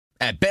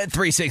At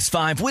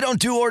Bet365, we don't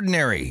do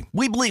ordinary.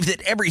 We believe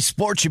that every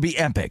sport should be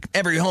epic.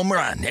 Every home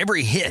run,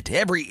 every hit,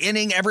 every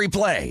inning, every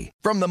play.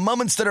 From the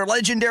moments that are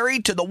legendary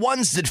to the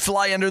ones that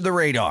fly under the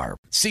radar.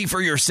 See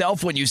for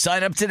yourself when you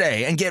sign up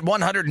today and get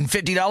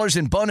 $150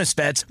 in bonus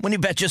bets when you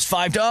bet just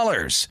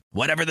 $5.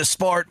 Whatever the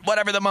sport,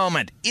 whatever the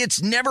moment,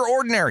 it's never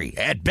ordinary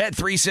at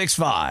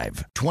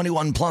Bet365.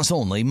 21 plus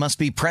only. Must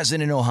be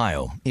present in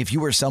Ohio. If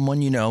you or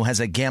someone you know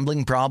has a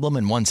gambling problem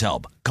and wants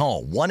help,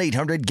 call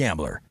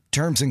 1-800-GAMBLER.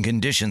 Terms and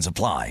conditions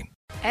apply.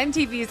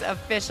 MTV's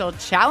official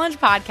Challenge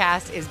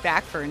podcast is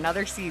back for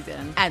another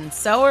season. And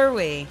so are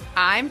we.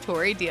 I'm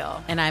Tori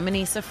Deal. And I'm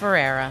Anissa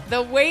Ferreira.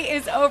 The wait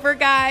is over,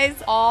 guys.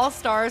 All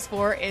Stars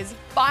 4 is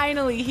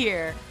finally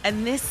here.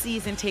 And this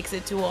season takes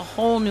it to a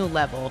whole new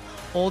level.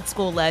 Old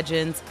school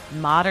legends,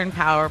 modern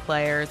power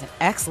players, and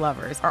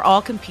ex-lovers are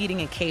all competing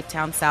in Cape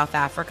Town, South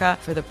Africa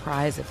for the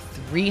prize of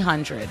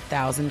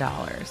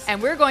 $300,000.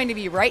 And we're going to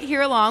be right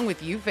here along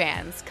with you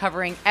fans,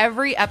 covering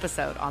every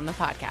episode on the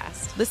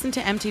podcast. Listen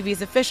to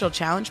MTV's official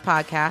Challenge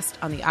podcast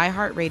on the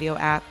iHeartRadio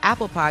app,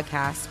 Apple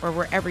Podcasts, or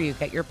wherever you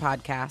get your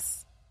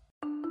podcasts.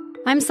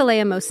 I'm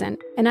Saleha Mohsin,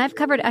 and I've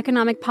covered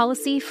economic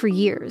policy for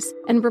years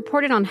and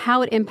reported on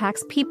how it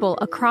impacts people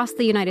across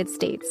the United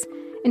States.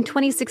 In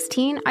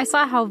 2016, I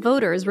saw how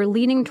voters were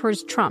leaning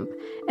towards Trump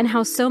and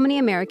how so many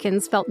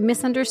Americans felt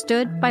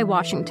misunderstood by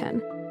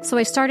Washington. So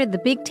I started The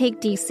Big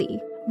Take DC.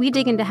 We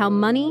dig into how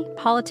money,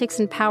 politics,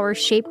 and power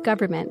shape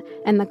government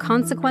and the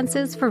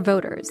consequences for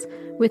voters.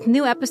 With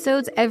new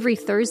episodes every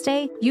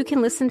Thursday, you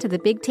can listen to The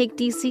Big Take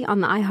DC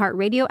on the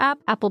iHeartRadio app,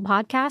 Apple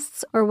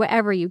Podcasts, or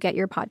wherever you get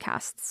your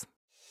podcasts.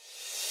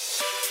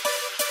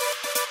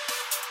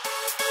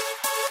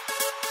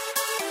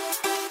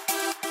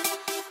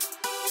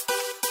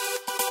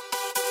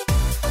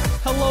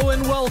 Hello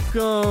and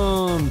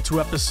welcome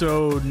to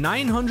episode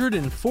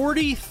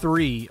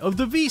 943 of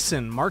the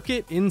VSiN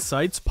Market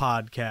Insights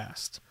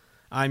Podcast.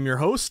 I'm your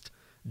host,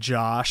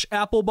 Josh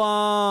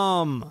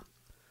Applebaum.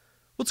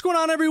 What's going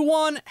on,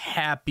 everyone?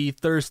 Happy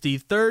Thirsty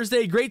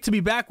Thursday. Great to be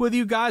back with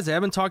you guys. I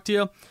haven't talked to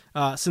you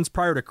since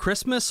prior to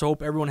Christmas, so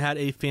hope everyone had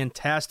a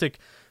fantastic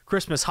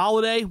Christmas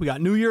holiday. We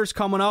got New Year's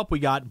coming up. We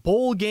got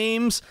bowl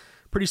games.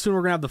 Pretty soon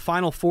we're going to have the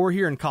Final Four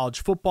here in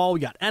college football. We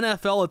got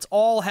NFL. It's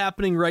all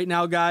happening right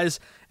now, guys,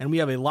 and we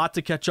have a lot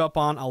to catch up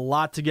on, a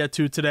lot to get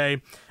to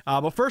today.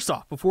 But first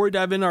off, before we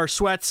dive into our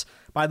sweats,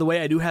 by the way,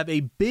 I do have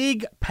a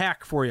big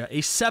pack for you, a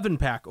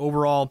 7-pack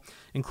overall,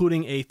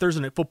 including a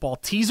Thursday Night Football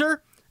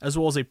teaser, as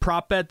well as a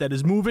prop bet that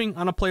is moving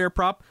on a player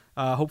prop.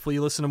 Hopefully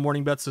you listened to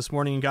Morning Bets this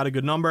morning and got a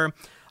good number.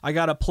 I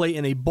got a play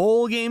in a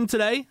bowl game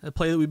today, a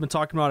play that we've been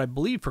talking about, I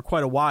believe, for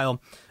quite a while.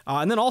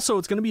 And then also,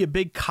 it's going to be a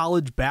big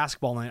college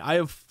basketball night. I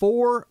have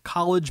 4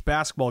 college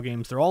basketball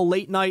games. They're all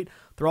late night.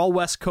 They're all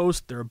West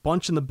Coast. They're a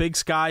bunch in the Big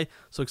Sky.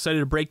 So excited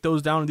to break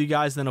those down with you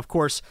guys. Then, of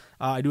course,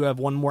 I do have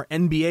one more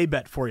NBA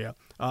bet for you.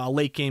 A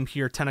late game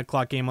here, 10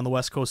 o'clock game on the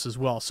West Coast as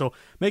well. So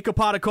make a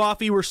pot of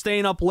coffee. We're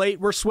staying up late.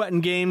 We're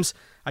sweating games.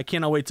 I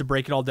cannot wait to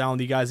break it all down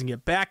with you guys and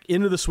get back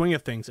into the swing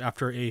of things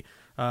after a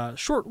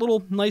short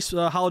little nice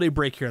holiday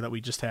break here that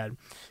we just had.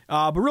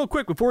 But real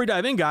quick, before we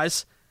dive in,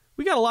 guys,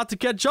 we got a lot to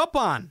catch up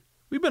on.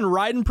 We've been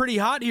riding pretty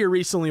hot here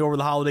recently over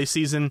the holiday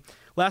season.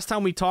 Last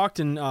time we talked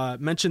and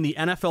mentioned the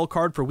NFL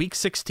card for Week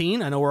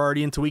 16. I know we're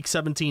already into Week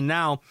 17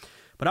 now.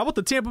 But how about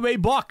the Tampa Bay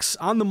Bucks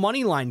on the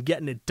money line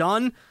getting it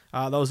done?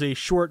 That was a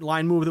short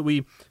line move that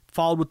we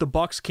followed with the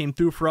Bucks, came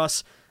through for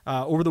us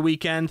over the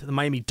weekend. The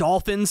Miami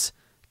Dolphins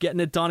getting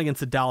it done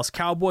against the Dallas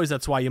Cowboys.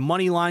 That's why your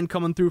money line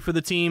coming through for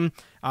the team.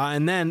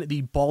 And then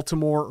the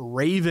Baltimore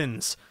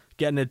Ravens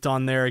getting it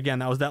done there. Again,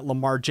 that was that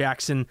Lamar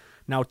Jackson,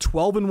 now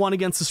 12-1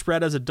 against the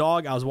spread as a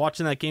dog. I was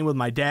watching that game with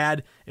my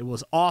dad. It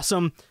was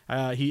awesome.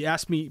 He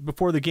asked me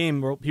before the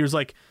game, he was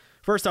like,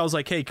 first I was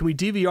like, hey, can we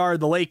DVR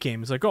the late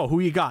game? He's like, oh, who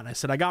you got? And I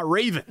said, I got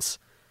Ravens.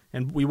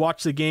 And we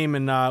watched the game,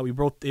 and we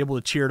were both able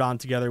to cheer it on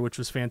together, which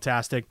was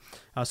fantastic.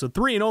 So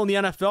 3-0 in the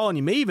NFL, and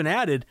you may even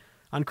added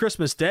on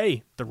Christmas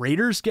Day, the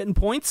Raiders getting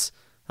points.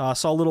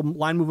 Saw a little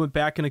line movement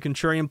back in a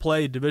contrarian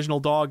play. Divisional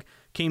dog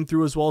came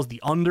through, as well as the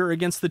under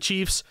against the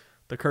Chiefs.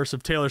 The curse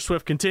of Taylor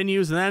Swift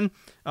continues. And then,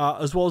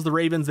 as well as the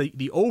Ravens,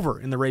 the over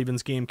in the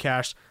Ravens game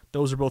cashed.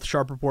 Those are both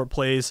sharp report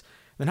plays.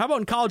 Then how about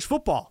in college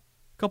football?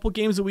 A couple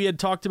games that we had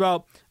talked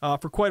about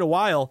for quite a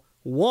while.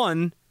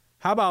 One,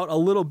 how about a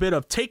little bit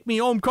of Take Me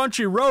Home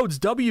Country Roads,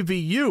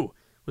 WVU,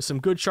 with some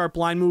good sharp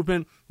line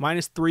movement,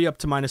 -3 up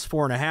to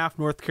 -4.5.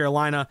 North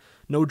Carolina,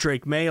 no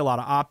Drake May, a lot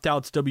of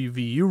opt-outs.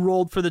 WVU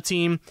rolled for the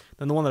team.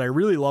 Then the one that I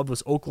really loved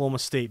was Oklahoma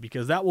State,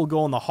 because that will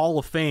go in the Hall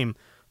of Fame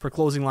for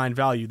closing line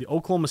value. The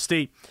Oklahoma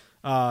State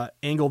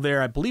angle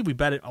there, I believe we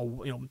bet it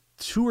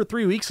 2 or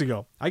 3 weeks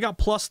ago. I got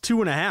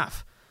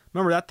 +2.5.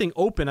 Remember, that thing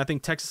opened, I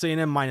think Texas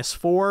A&M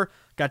 -4,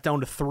 got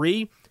down to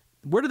 3.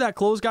 Where did that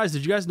close, guys?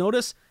 Did you guys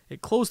notice?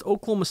 It closed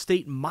Oklahoma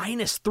State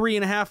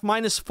 -3.5,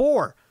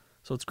 -4.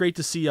 So it's great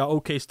to see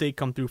OK State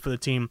come through for the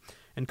team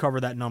and cover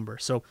that number.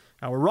 So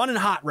we're running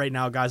hot right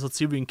now, guys. Let's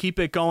see if we can keep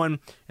it going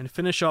and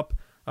finish up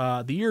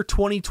the year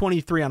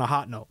 2023 on a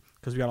hot note,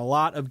 because we got a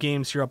lot of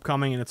games here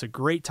upcoming, and it's a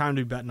great time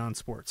to be betting on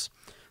sports.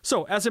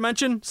 So, as I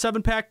mentioned,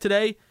 7-pack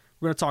today.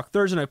 We're going to talk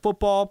Thursday Night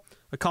Football,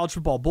 a college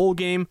football bowl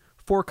game,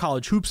 4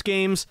 college hoops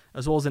games,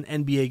 as well as an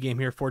NBA game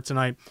here for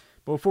tonight.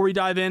 But before we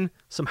dive in,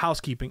 some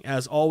housekeeping.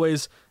 As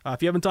always,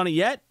 if you haven't done it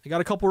yet, I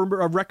got a couple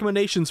of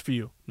recommendations for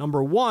you.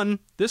 Number 1,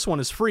 this one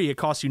is free. It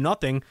costs you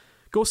nothing.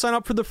 Go sign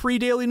up for the free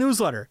daily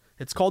newsletter.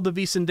 It's called the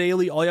VSiN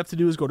Daily. All you have to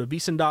do is go to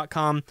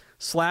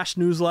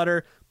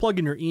vsin.com/newsletter, plug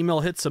in your email,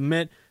 hit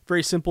submit.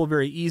 Very simple,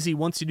 very easy.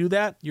 Once you do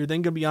that, you're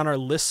then going to be on our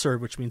listserv,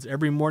 which means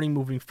every morning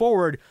moving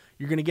forward,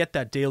 you're going to get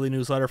that daily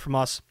newsletter from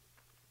us,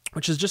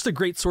 which is just a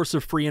great source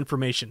of free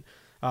information.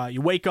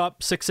 You wake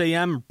up 6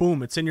 a.m.,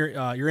 boom, it's in your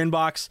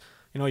inbox.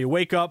 You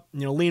wake up,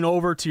 lean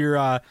over to your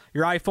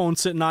iPhone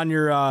sitting on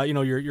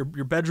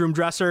your bedroom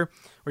dresser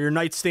or your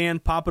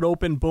nightstand, pop it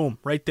open, boom,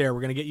 right there.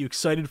 We're going to get you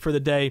excited for the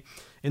day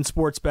in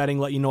sports betting,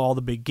 let you know all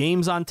the big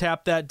games on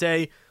tap that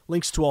day,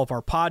 links to all of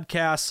our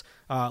podcasts,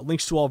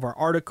 links to all of our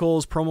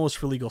articles, promos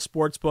for legal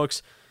sports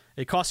books.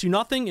 It costs you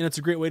nothing, and it's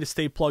a great way to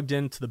stay plugged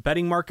into the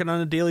betting market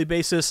on a daily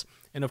basis,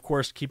 and of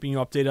course, keeping you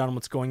updated on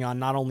what's going on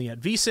not only at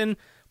VSiN,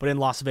 but in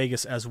Las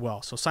Vegas as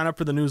well. So sign up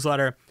for the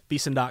newsletter,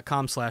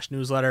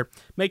 vsin.com/newsletter.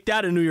 Make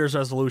that a New Year's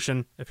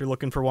resolution if you're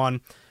looking for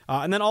one.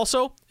 And then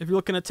also, if you're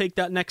looking to take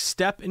that next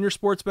step in your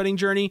sports betting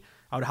journey,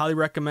 I would highly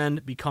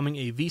recommend becoming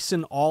a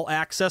VSiN All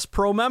Access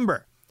Pro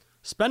member.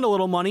 Spend a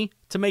little money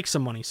to make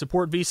some money.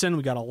 Support VSiN.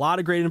 We got a lot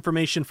of great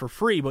information for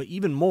free, but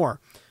even more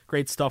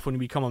great stuff when you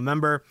become a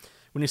member.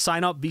 When you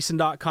sign up,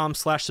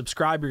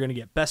 vsin.com/subscribe, you're going to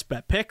get best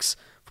bet picks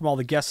from all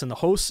the guests and the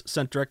hosts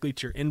sent directly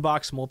to your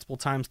inbox multiple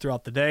times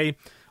throughout the day.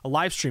 A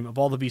live stream of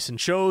all the VSiN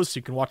shows, so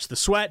you can watch The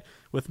Sweat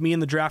with me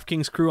and the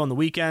DraftKings crew on the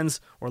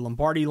weekends, or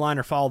Lombardi Line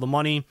or Follow the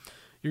Money.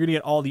 You're going to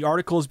get all the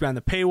articles behind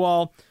the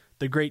paywall,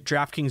 the great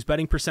DraftKings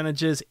betting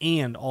percentages,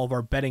 and all of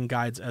our betting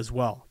guides as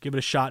well. Give it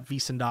a shot,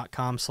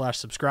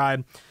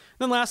 vsin.com/subscribe.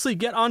 Then lastly,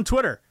 get on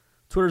Twitter.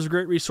 Twitter is a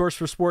great resource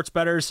for sports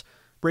bettors.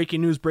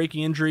 Breaking news,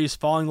 breaking injuries,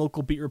 following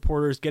local beat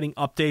reporters, getting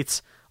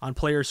updates on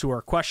players who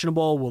are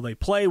questionable. Will they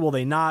play? Will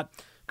they not?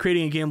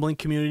 Creating a gambling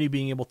community,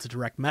 being able to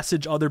direct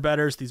message other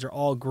bettors. These are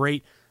all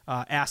great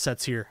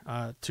assets here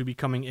to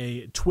becoming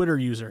a Twitter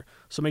user.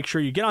 So make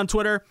sure you get on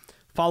Twitter,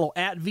 follow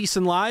at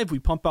VSiN Live. We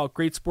pump out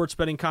great sports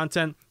betting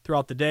content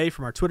throughout the day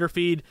from our Twitter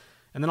feed.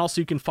 And then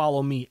also you can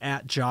follow me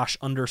at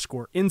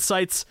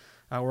Josh_insights.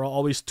 Where I'll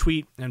always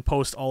tweet and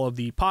post all of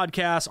the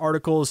podcasts,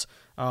 articles,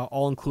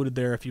 all included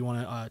there if you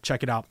want to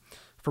check it out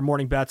for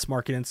morning bets,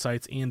 market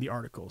insights, and the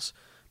articles.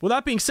 With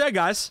that being said,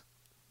 guys,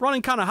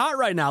 running kind of hot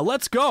right now.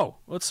 Let's go.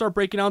 Let's start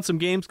breaking down some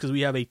games because we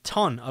have a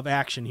ton of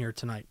action here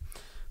tonight.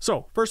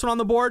 So, first one on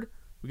the board,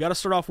 we got to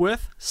start off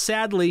with,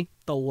 sadly,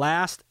 the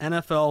last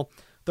NFL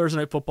Thursday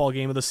Night Football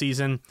game of the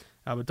season.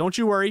 But don't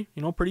you worry,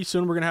 pretty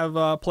soon we're going to have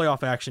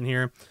playoff action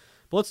here.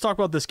 But let's talk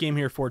about this game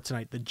here for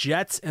tonight, the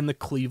Jets and the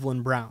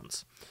Cleveland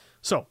Browns.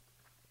 So,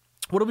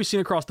 what have we seen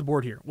across the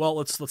board here? Well,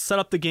 let's set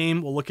up the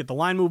game. We'll look at the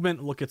line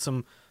movement, look at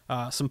some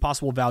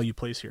possible value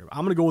plays here.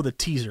 I'm going to go with a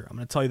teaser. I'm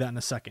going to tell you that in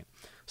a second.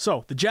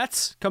 So, the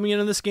Jets coming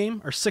into this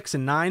game are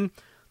 6-9.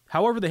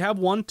 However, they have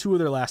won 2 of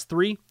their last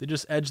 3. They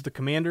just edged the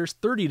Commanders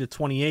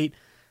 30-28.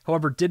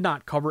 However, did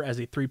not cover as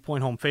a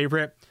 3-point home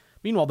favorite.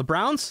 Meanwhile, the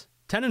Browns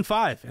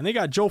 10-5, and they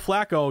got Joe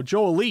Flacco,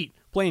 Joe Elite,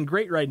 playing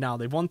great right now.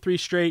 They've won 3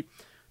 straight.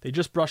 They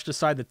just brushed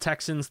aside the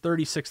Texans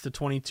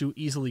 36-22,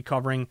 easily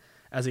covering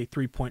as a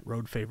 3-point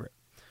road favorite.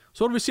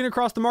 So what have we seen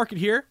across the market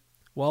here?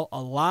 Well,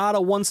 a lot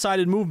of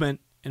one-sided movement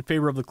in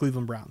favor of the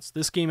Cleveland Browns.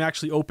 This game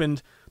actually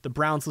opened the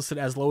Browns listed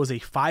as low as a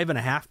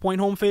 5.5-point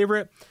home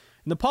favorite.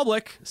 And the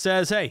public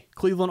says, hey,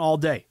 Cleveland all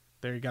day.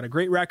 They got a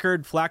great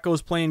record.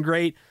 Flacco's playing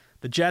great.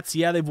 The Jets,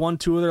 yeah, they've won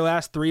 2 of their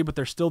last 3, but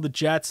they're still the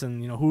Jets.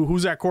 And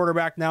who's that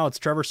quarterback now? It's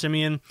Trevor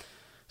Siemian.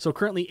 So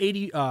currently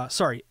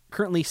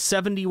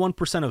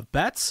 71% of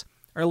bets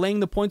are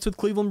laying the points with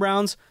Cleveland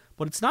Browns,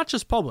 but it's not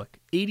just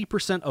public.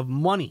 80% of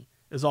money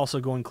is also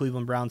going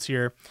Cleveland Browns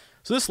here.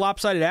 So this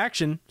lopsided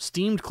action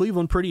steamed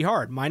Cleveland pretty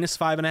hard,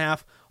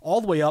 -5.5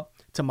 all the way up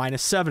to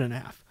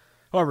 -7.5.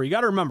 However, you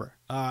got to remember,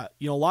 a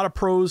lot of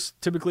pros,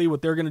 typically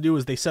what they're going to do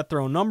is they set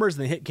their own numbers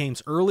and they hit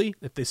games early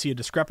if they see a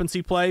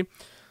discrepancy play.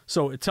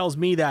 So it tells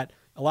me that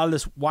a lot of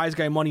this wise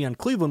guy money on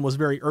Cleveland was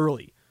very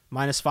early,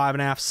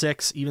 -5.5,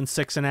 6, even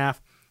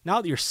 6.5.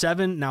 Now that you're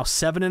 7, now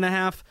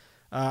 7.5,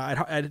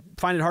 I'd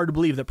find it hard to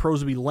believe that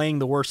pros would be laying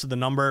the worst of the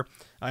number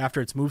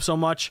after it's moved so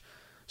much.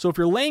 So if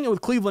you're laying it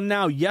with Cleveland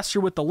now, yes,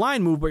 you're with the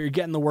line move, but you're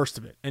getting the worst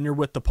of it, and you're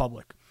with the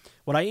public.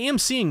 What I am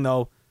seeing,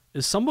 though,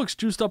 is some books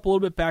juiced up a little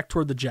bit back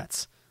toward the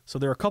Jets. So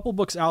there are a couple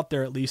books out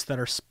there, at least, that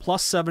are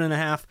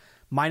 +7.5,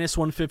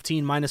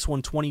 -115,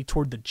 -120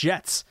 toward the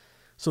Jets.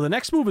 So the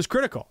next move is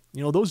critical.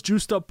 Those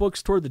juiced up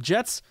books toward the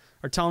Jets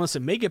are telling us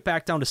it may get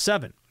back down to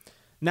 7.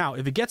 Now,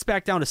 if it gets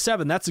back down to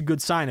 7, that's a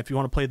good sign if you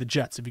want to play the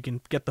Jets, if you can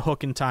get the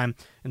hook in time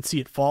and see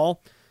it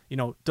fall.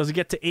 Does it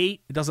get to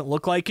 8? It doesn't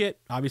look like it.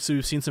 Obviously,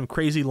 we've seen some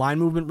crazy line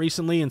movement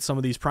recently in some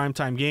of these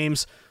primetime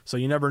games, so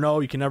you never know.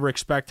 You can never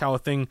expect how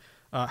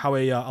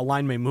a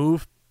line may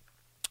move.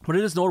 But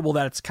it is notable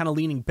that it's kind of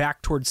leaning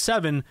back towards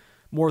 7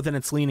 more than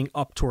it's leaning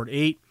up toward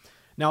 8.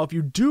 Now, if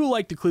you do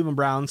like the Cleveland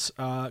Browns,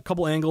 a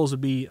couple angles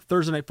would be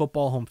Thursday Night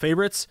Football home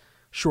favorites.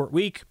 Short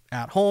week,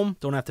 at home,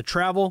 don't have to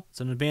travel.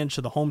 It's an advantage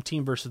to the home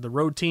team versus the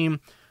road team.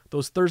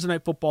 Those Thursday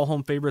Night Football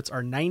home favorites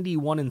are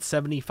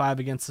 91-75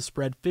 against the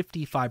spread,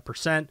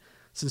 55%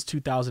 since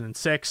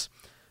 2006.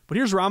 But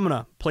here's where I'm going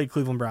to play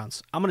Cleveland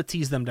Browns. I'm going to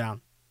tease them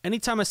down.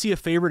 Anytime I see a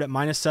favorite at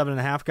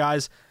 -7.5,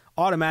 guys,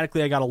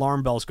 automatically I got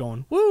alarm bells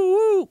going. Woo,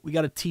 woo, we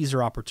got a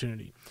teaser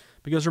opportunity.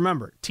 Because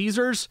remember,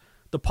 teasers,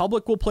 the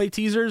public will play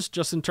teasers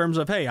just in terms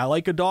of, hey, I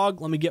like a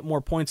dog, let me get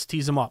more points,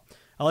 tease them up.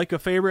 I like a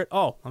favorite,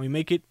 oh, let me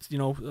make it, a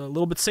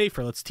little bit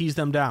safer, let's tease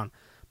them down.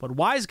 But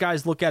wise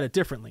guys look at it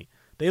differently.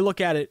 They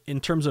look at it in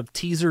terms of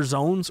teaser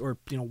zones, or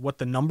what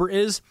the number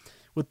is,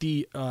 with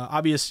the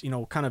obvious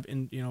kind of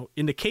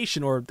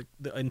indication or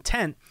the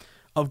intent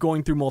of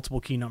going through multiple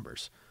key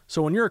numbers.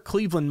 So when you're a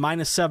Cleveland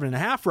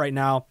 -7.5 right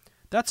now,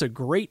 that's a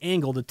great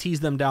angle to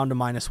tease them down to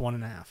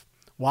 -1.5.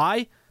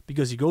 Why?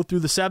 Because you go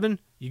through the 7,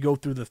 you go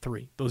through the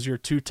 3. Those are your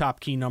two top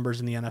key numbers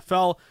in the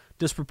NFL.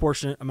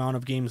 Disproportionate amount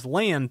of games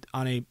land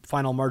on a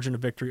final margin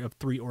of victory of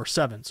 3 or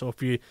 7. So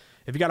if you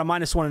got a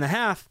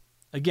 -1.5,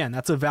 again,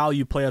 that's a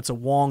value play. That's a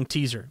Wong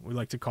teaser, we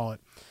like to call it.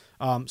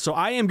 So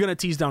I am going to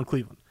tease down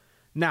Cleveland.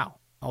 Now,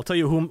 I'll tell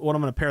you what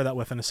I'm going to pair that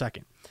with in a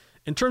second.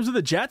 In terms of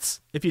the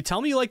Jets, if you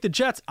tell me you like the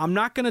Jets, I'm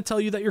not going to tell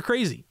you that you're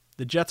crazy.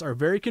 The Jets are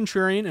very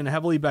contrarian in a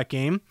heavily bet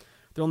game.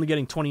 They're only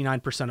getting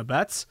 29% of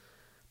bets.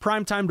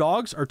 Primetime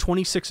dogs are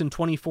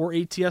 26-24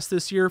 ATS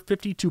this year,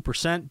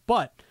 52%,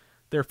 but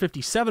they're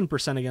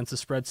 57% against the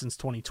spread since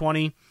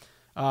 2020.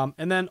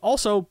 And then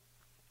also,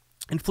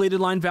 inflated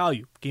line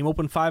value. Game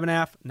open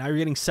 5.5. Now you're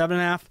getting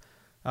 7.5.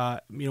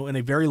 In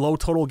a very low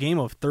total game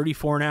of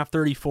 34.5,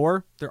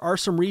 34. There are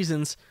some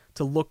reasons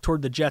to look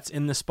toward the Jets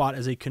in this spot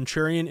as a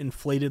contrarian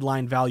inflated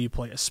line value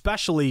play,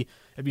 especially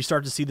if you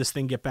start to see this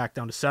thing get back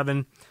down to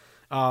 7.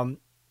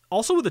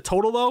 Also with the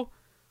total, though,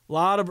 a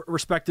lot of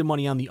respected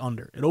money on the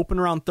under. It opened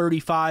around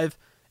 35.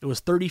 It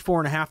was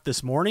 34.5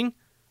 this morning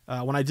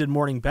when I did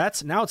morning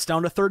bets. Now it's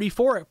down to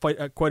 34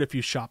 at quite a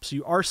few shops. So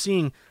you are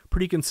seeing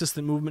pretty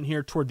consistent movement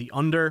here toward the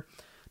under.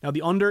 Now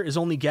the under is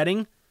only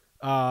getting,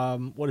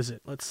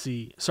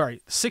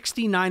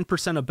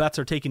 69% of bets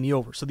are taking the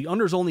over. So the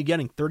under is only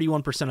getting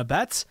 31% of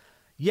bets,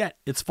 yet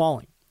it's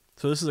falling.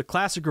 So this is a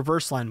classic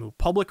reverse line move.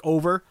 Public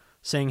over,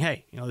 saying,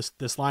 hey,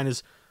 this line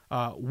is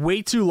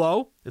way too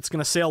low. It's going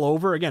to sail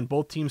over. Again,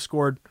 both teams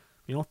scored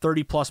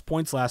 30 plus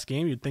points last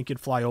game. You'd think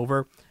it'd fly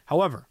over.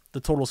 However,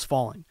 the total's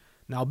falling.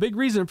 Now, a big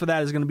reason for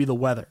that is going to be the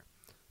weather.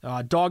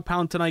 Dog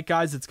pound tonight,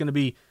 guys. It's going to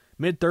be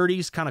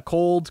mid-30s, kind of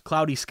cold,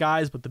 cloudy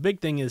skies, but the big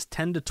thing is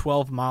 10 to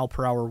 12 mile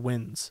per hour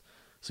winds.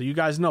 So you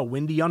guys know,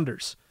 windy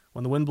unders.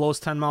 When the wind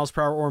blows 10 miles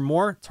per hour or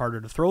more, it's harder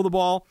to throw the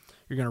ball.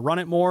 You're going to run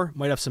it more,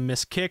 might have some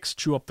missed kicks,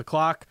 chew up the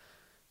clock.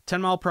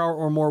 10 mile per hour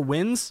or more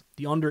winds,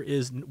 the under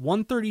is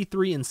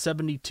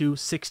 133-72,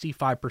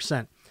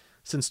 65%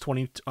 since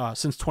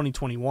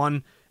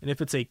 2021. And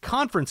if it's a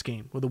conference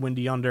game with a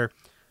windy under,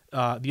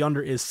 the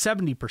under is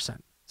 70%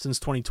 since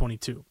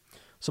 2022.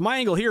 So my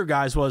angle here,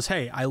 guys, was,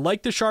 hey, I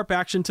like the sharp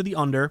action to the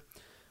under.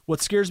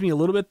 What scares me a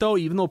little bit, though,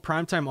 even though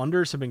primetime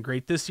unders have been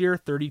great this year,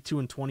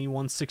 32-21,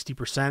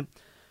 60%,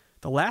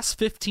 the last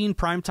 15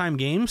 primetime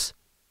games,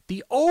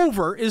 the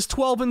over is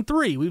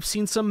 12-3. We've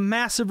seen some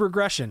massive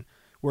regression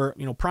where,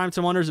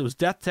 primetime unders, it was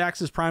death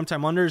taxes,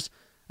 primetime unders.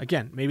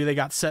 Again, maybe they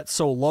got set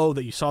so low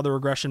that you saw the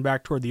regression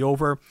back toward the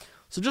over.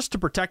 So just to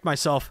protect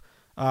myself,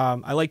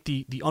 I like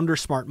the under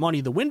smart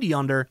money, the windy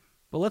under,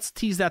 but let's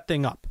tease that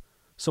thing up.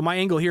 So my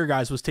angle here,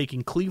 guys, was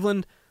taking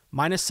Cleveland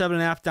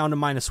 -7.5 down to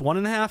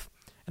 -1.5,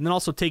 and then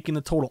also taking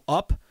the total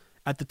up.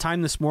 At the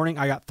time this morning,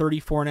 I got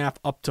 34.5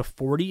 up to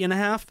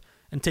 40.5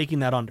 and taking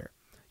that under.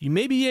 You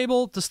may be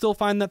able to still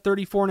find that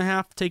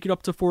 34.5, take it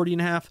up to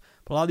 40.5,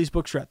 but a lot of these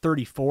books are at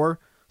 34,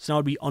 so now it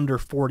would be under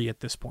 40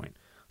 at this point.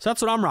 So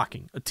that's what I'm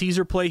rocking. A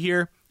teaser play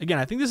here. Again,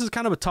 I think this is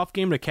kind of a tough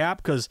game to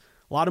cap because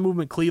a lot of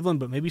movement Cleveland,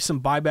 but maybe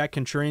some buyback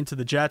contrarian to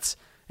the Jets.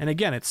 And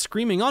again, it's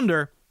screaming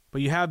under,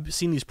 but you have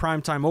seen these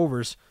primetime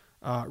overs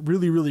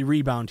really, really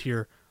rebound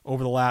here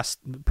over the last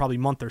probably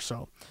month or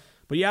so.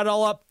 But you add it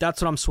all up, that's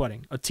what I'm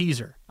sweating. A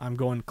teaser. I'm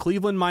going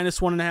Cleveland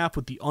 -1.5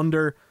 with the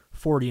under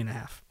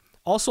 40.5.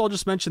 Also, I'll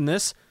just mention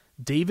this,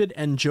 David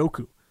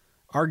Njoku,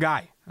 our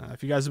guy.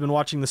 If you guys have been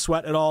watching The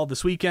Sweat at all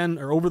this weekend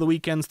or over the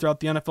weekends throughout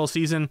the NFL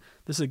season,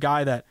 this is a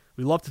guy that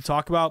we love to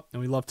talk about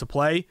and we love to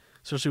play,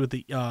 especially with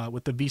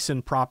the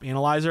VSiN prop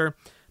analyzer.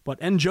 But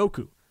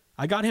Njoku,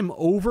 I got him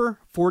over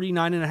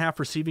 49.5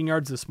 receiving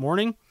yards this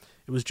morning.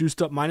 It was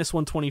juiced up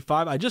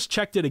 -125. I just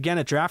checked it again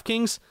at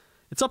DraftKings.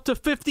 It's up to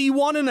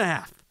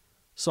 51.5.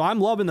 So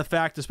I'm loving the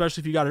fact,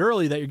 especially if you got it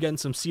early, that you're getting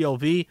some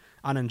CLV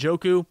on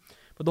Njoku.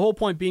 But the whole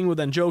point being with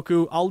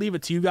Njoku, I'll leave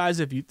it to you guys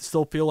if you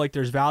still feel like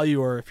there's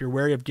value or if you're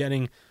wary of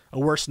getting a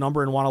worse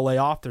number and want to lay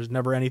off. There's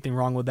never anything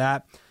wrong with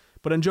that.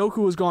 But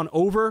Njoku has gone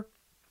over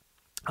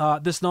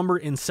this number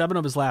in 7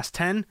 of his last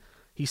 10.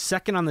 He's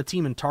second on the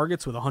team in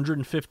targets with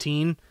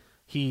 115.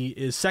 He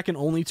is second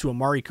only to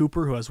Amari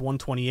Cooper, who has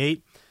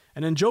 128.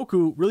 And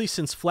Njoku, really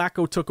since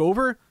Flacco took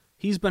over,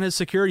 he's been his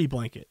security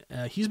blanket.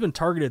 He's been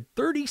targeted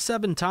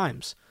 37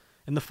 times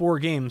in the 4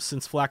 games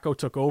since Flacco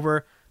took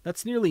over.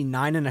 That's nearly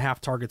 9.5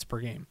 targets per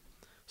game.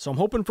 So I'm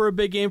hoping for a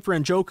big game for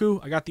Njoku.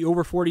 I got the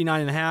over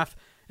 49.5.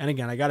 And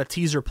again, I got a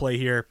teaser play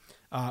here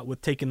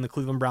with taking the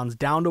Cleveland Browns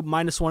down to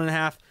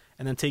 -1.5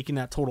 and then taking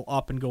that total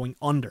up and going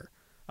under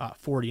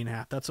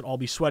 40.5. That's what I'll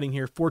be sweating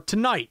here for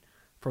tonight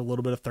for a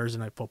little bit of Thursday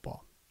Night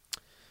Football.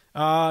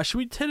 Should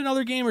we hit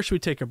another game or should we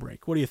take a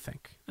break? What do you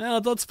think?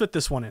 Let's fit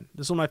this one in.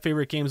 This is one of my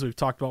favorite games we've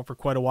talked about for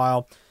quite a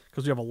while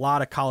because we have a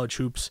lot of college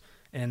hoops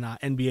and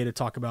NBA to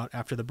talk about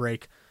after the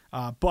break.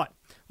 But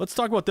let's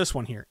talk about this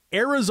one here.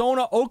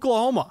 Arizona,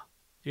 Oklahoma.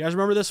 You guys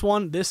remember this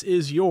one? This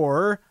is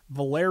your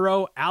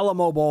Valero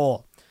Alamo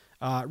Bowl.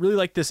 Really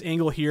like this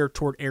angle here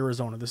toward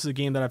Arizona. This is a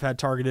game that I've had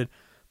targeted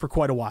for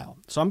quite a while.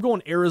 So I'm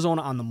going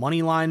Arizona on the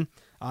money line.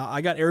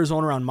 I got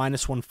Arizona around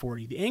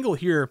 -140. The angle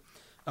here,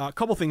 a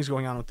couple things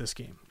going on with this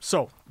game.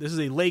 So this is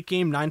a late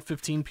game,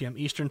 9:15 p.m.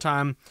 Eastern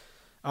time.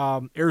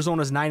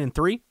 Arizona's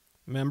 9-3.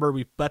 Remember,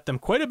 we've bet them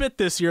quite a bit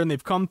this year, and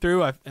they've come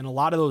through. And a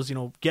lot of those,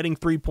 getting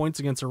 3 points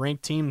against a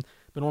ranked team,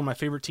 been one of my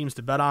favorite teams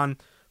to bet on.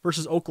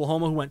 Versus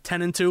Oklahoma, who went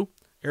 10-2.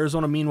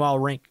 Arizona, meanwhile,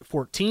 ranked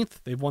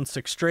 14th. They've won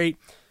 6 straight.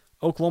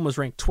 Oklahoma's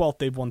ranked 12th.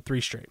 They've won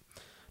 3 straight.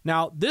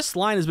 Now, this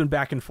line has been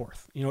back and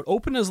forth. It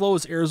opened as low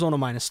as Arizona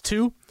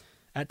 -2.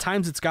 At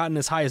times, it's gotten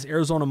as high as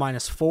Arizona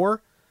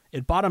 -4.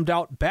 It bottomed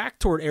out back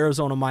toward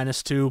Arizona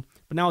 -2,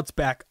 but now it's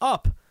back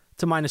up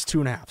to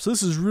 -2.5. So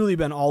this has really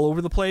been all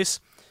over the place.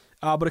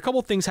 But a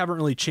couple things haven't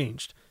really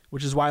changed,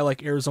 which is why I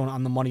like Arizona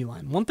on the money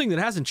line. One thing that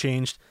hasn't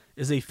changed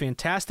is a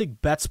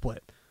fantastic bet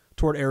split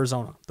toward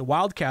Arizona. The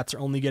Wildcats are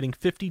only getting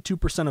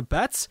 52% of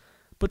bets,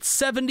 but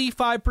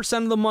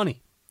 75% of the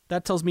money.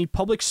 That tells me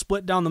public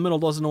split down the middle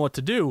doesn't know what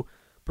to do,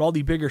 but all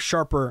the bigger,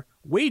 sharper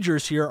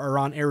wagers here are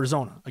on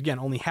Arizona. Again,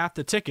 only half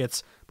the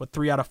tickets, but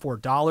 3 out of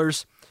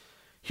 $4.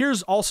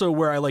 Here's also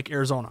where I like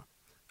Arizona,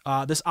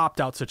 this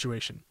opt-out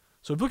situation.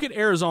 So if you look at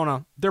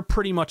Arizona, they're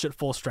pretty much at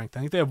full strength. I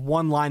think they have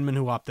 1 lineman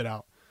who opted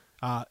out.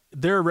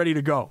 They're ready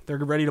to go. They're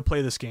ready to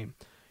play this game.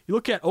 You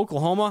look at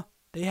Oklahoma,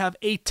 they have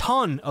a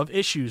ton of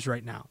issues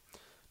right now.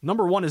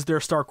 Number one is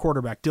their star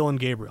quarterback, Dylan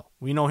Gabriel.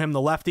 We know him,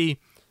 the lefty.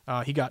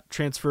 He got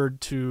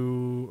transferred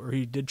to, or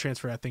he did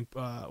transfer, I think,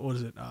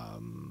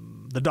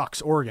 the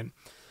Ducks, Oregon.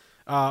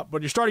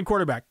 But your starting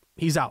quarterback,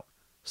 he's out.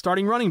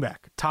 Starting running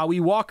back, Tawi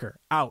Walker,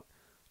 out.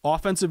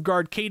 Offensive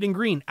guard, Caden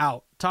Green,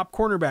 out. Top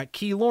cornerback,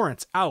 Key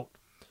Lawrence, out.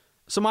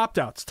 Some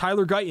opt-outs,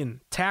 Tyler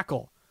Guyton,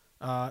 tackle.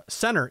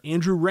 Center,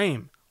 Andrew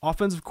Rame.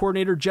 Offensive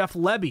coordinator, Jeff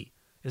Lebby,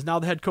 is now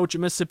the head coach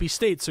at Mississippi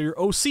State, so your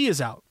OC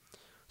is out.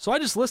 So I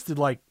just listed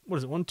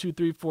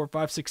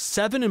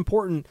 7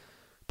 important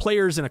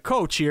players and a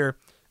coach here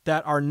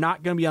that are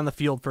not going to be on the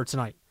field for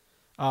tonight.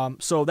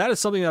 So that is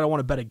something that I want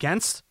to bet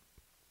against.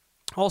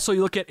 Also,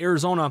 you look at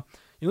Arizona,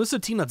 this is a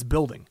team that's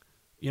building.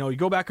 You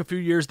go back a few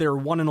years, they were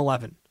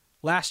 1-11.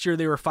 Last year,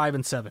 they were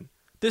 5-7.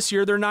 This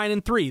year, they're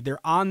 9-3.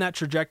 They're on that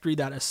trajectory,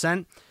 that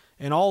ascent,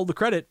 and all the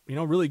credit,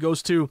 really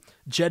goes to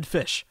Jed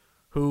Fish,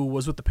 who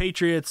was with the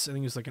Patriots. I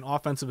think he was like an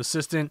offensive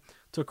assistant,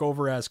 took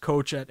over as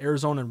coach at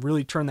Arizona and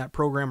really turned that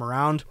program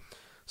around.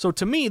 So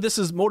to me, this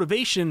is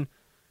motivation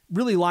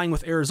really lying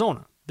with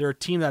Arizona. They're a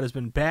team that has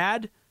been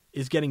bad,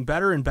 is getting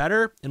better and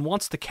better, and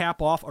wants to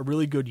cap off a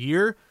really good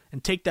year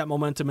and take that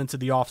momentum into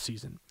the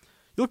offseason.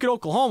 You look at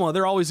Oklahoma,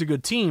 they're always a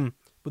good team,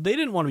 but they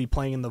didn't want to be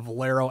playing in the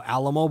Valero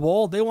Alamo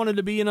Bowl. They wanted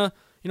to be in a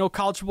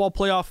college football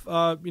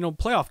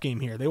playoff game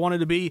here. They wanted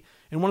to be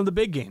in one of the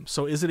big games.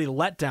 So is it a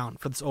letdown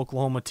for this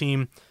Oklahoma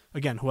team,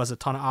 again, who has a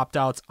ton of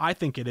opt-outs? I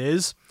think it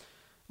is.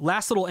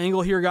 Last little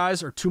angle here,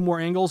 guys, or 2 more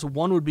angles.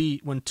 One would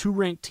be when 2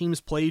 ranked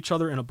teams play each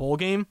other in a bowl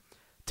game,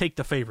 take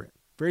the favorite.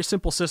 Very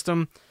simple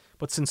system,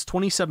 but since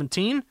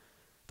 2017,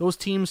 those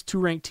teams, 2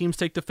 ranked teams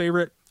take the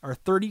favorite, are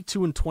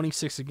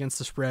 32-26 against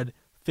the spread,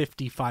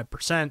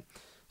 55%.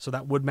 So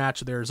that would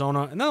match with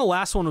Arizona. And then the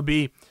last one would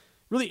be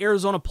really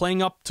Arizona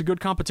playing up to good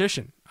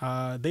competition.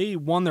 They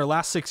won their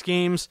last 6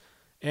 games,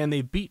 and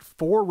they beat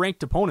 4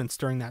 ranked opponents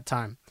during that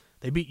time.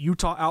 They beat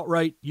Utah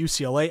outright,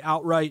 UCLA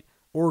outright,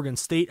 Oregon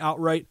State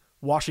outright,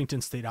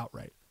 Washington State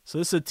outright. So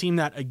this is a team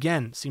that,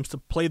 again, seems to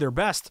play their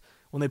best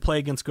when they play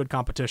against good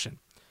competition.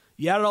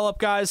 You add it all up,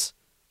 guys,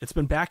 it's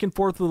been back and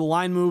forth with the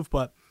line move,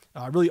 but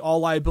really all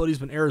liability has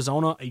been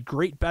Arizona. A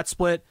great bet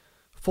split,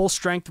 full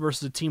strength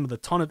versus a team with a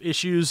ton of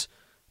issues.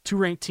 2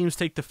 ranked teams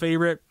take the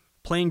favorite,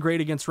 playing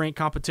great against ranked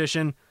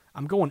competition.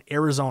 I'm going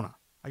Arizona.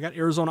 I got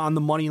Arizona on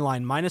the money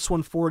line,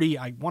 -140,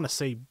 I want to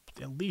say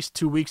at least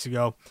 2 weeks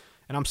ago,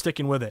 and I'm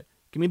sticking with it.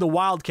 Give me the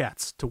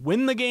Wildcats to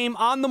win the game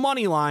on the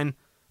money line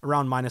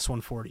around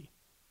 -140.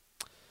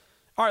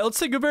 All right, let's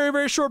take a very,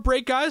 very short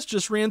break, guys.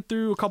 Just ran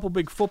through a couple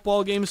big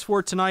football games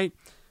for tonight,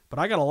 but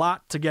I got a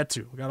lot to get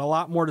to. We got a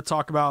lot more to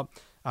talk about,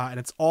 and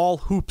it's all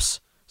hoops.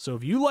 So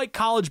if you like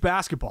college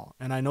basketball,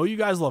 and I know you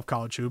guys love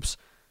college hoops,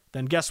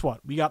 then guess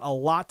what? We got a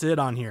lot to hit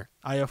on here.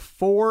 I have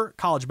 4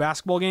 college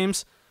basketball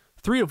games,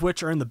 3 of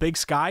which are in the Big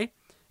Sky,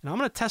 and I'm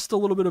going to test a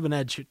little bit of an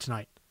edge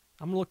tonight.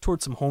 I'm going to look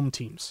towards some home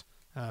teams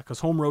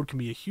because home road can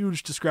be a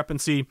huge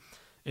discrepancy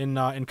in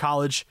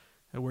college.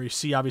 where you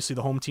see obviously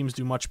the home teams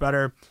do much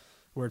better,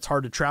 where it's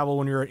hard to travel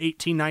when you're an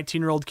 18,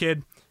 19-year-old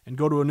kid and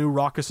go to a new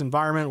raucous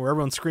environment where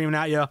everyone's screaming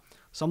at you.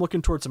 So I'm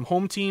looking towards some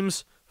home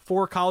teams,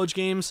 4 college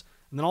games,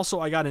 and then also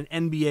I got an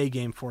NBA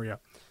game for you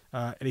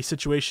at a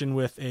situation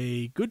with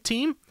a good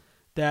team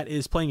that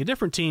is playing a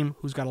different team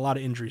who's got a lot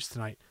of injuries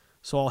tonight.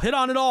 So I'll hit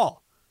on it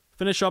all.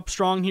 Finish up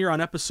strong here on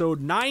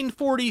episode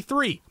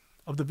 943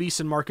 of the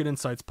VSiN Market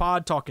Insights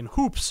Pod, talking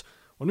hoops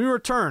when we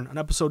return on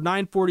episode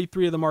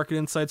 943 of the Market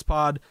Insights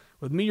Pod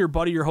with me, your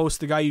buddy, your host,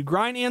 the guy you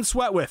grind and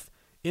sweat with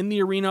in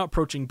the arena,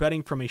 approaching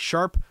betting from a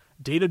sharp,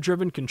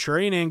 data-driven,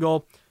 contrarian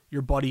angle,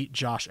 your buddy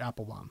Josh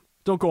Applebaum.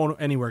 Don't go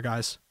anywhere,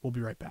 guys. We'll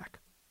be right back.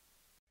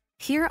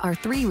 Here are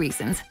 3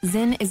 reasons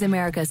Zyn is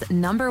America's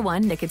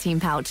 #1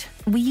 nicotine pouch.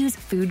 We use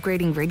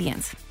food-grade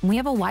ingredients. We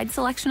have a wide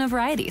selection of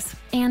varieties,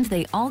 and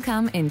they all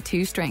come in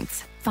 2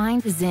 strengths.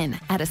 Find Zyn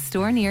at a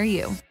store near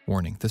you.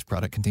 Warning, this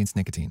product contains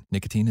nicotine.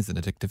 Nicotine is an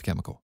addictive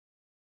chemical.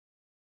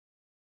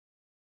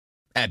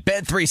 At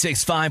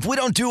Bet365, we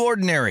don't do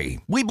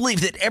ordinary. We believe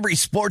that every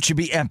sport should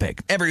be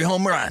epic. Every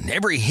home run,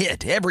 every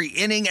hit, every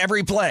inning,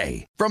 every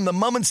play. From the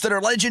moments that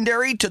are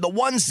legendary to the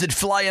ones that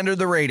fly under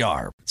the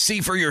radar. See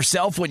for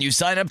yourself when you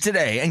sign up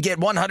today and get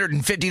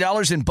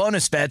 $150 in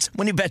bonus bets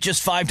when you bet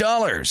just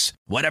 $5.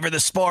 Whatever the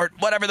sport,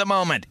 whatever the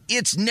moment,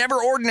 it's never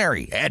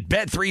ordinary at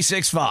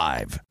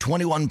Bet365.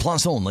 21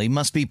 plus only.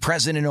 Must be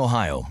present in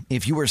Ohio.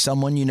 If you or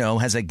someone you know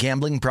has a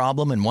gambling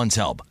problem and wants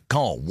help,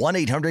 call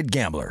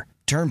 1-800-GAMBLER.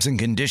 Terms and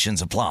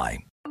conditions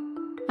apply.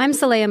 I'm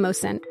Saleha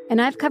Mohsin, and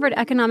I've covered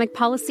economic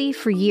policy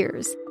for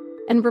years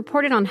and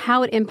reported on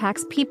how it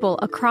impacts people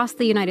across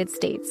the United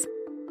States.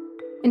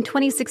 In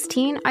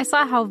 2016, I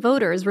saw how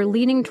voters were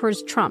leaning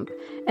towards Trump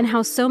and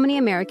how so many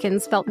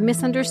Americans felt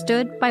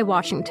misunderstood by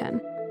Washington.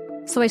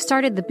 So I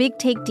started the Big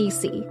Take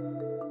DC.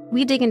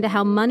 We dig into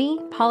how money,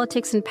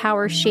 politics, and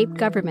power shape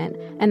government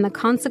and the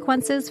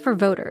consequences for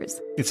voters.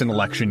 It's an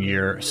election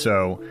year,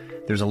 so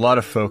there's a lot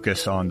of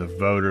focus on the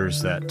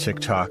voters that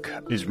TikTok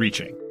is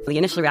reaching. The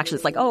initial reaction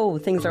is like, oh,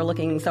 things are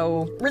looking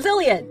so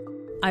resilient.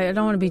 I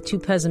don't want to be too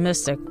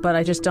pessimistic, but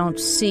I just don't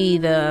see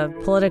the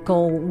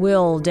political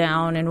will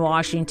down in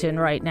Washington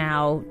right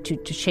now to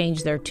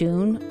change their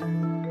tune.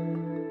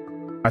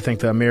 I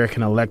think the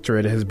American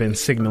electorate has been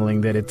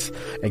signaling that it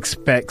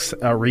expects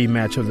a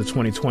rematch of the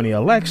 2020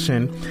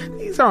 election.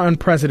 These are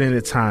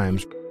unprecedented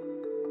times.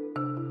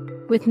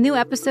 With new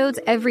episodes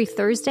every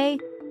Thursday,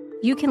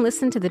 you can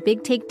listen to the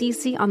Big Take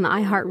DC on the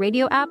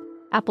iHeartRadio app,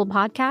 Apple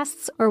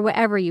Podcasts, or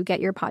wherever you get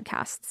your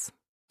podcasts.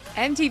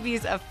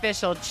 MTV's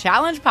official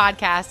Challenge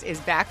podcast is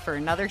back for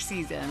another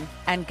season.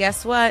 And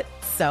guess what?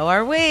 So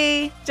are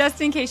we. Just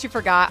in case you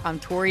forgot, I'm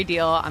Tori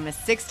Deal. I'm a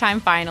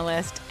 6-time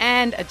finalist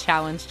and a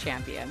Challenge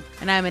champion.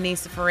 And I'm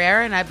Anissa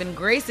Ferreira, and I've been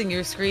gracing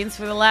your screens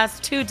for the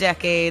last 2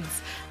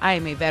 decades. I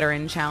am a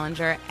veteran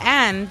challenger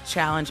and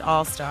Challenge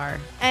All-Star.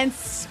 And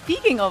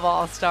speaking of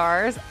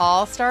All-Stars,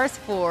 All-Stars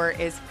 4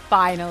 is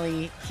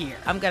finally here.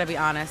 I'm going to be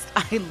honest.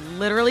 I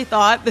literally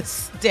thought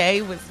this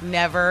day was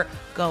never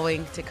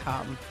going to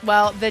come.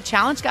 Well, the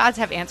Challenge gods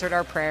have answered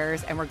our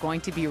prayers, and we're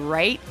going to be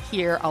right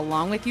here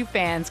along with you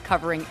fans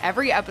covering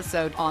every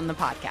episode on the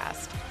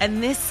podcast.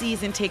 And this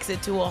season takes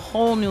it to a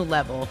whole new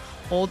level.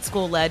 Old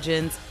school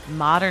legends,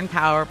 modern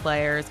power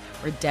players,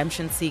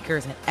 redemption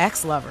seekers, and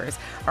ex-lovers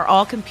are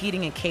all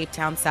competing in Cape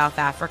Town, South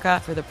Africa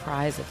for the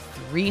prize of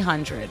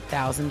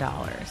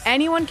 $300,000.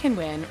 Anyone can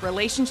win,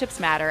 relationships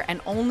matter,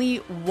 and only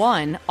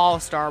one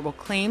All-Star will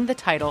claim the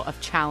title of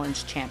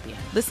Challenge champion.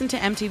 Listen to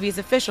MTV's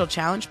official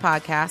Challenge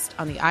podcast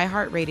on the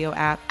iHeartRadio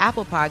app,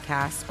 Apple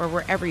Podcasts, or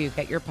wherever you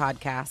get your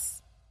podcasts.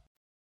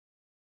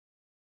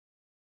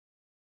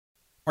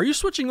 Are you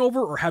switching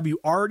over, or have you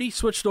already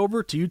switched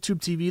over to YouTube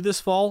TV this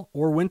fall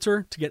or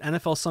winter to get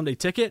NFL Sunday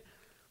Ticket?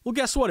 Well,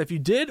 guess what? If you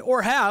did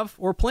or have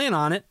or plan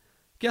on it,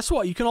 guess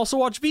what? You can also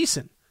watch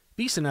VSiN.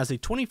 VSiN has a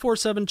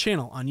 24/7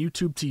 channel on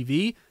YouTube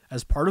TV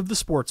as part of the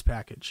sports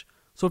package.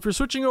 So if you're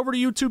switching over to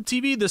YouTube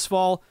TV this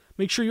fall,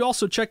 make sure you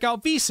also check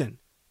out VSiN,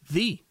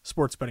 the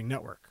sports betting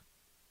network.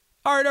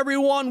 All right,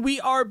 everyone,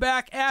 we are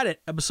back at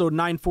it. Episode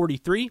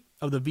 943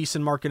 of the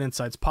VSiN Market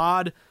Insights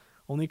Pod.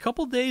 Only a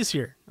couple days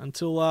here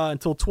until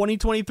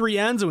 2023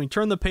 ends and we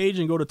turn the page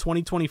and go to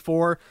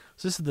 2024.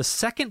 So this is the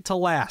second to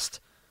last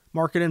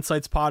Market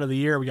Insights Pod of the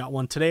year. We got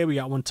one today, we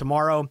got one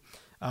tomorrow,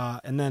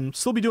 and then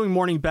still be doing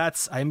morning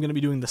bets. I am going to be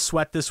doing the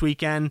sweat this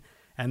weekend,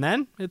 and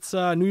then it's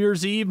New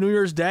Year's Eve, New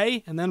Year's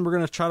Day, and then we're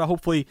going to try to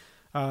hopefully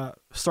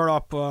start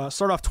off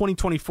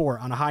 2024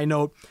 on a high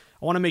note.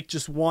 I want to make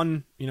just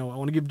one, I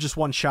want to give just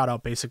one shout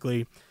out.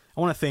 Basically,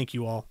 I want to thank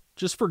you all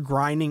just for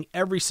grinding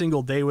every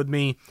single day with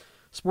me.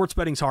 Sports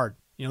betting's hard.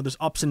 There's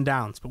ups and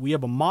downs, but we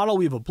have a model,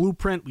 we have a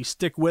blueprint, we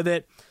stick with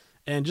it.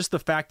 And just the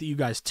fact that you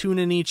guys tune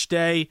in each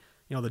day,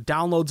 the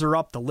downloads are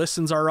up, the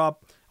listens are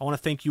up. I want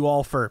to thank you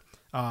all for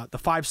the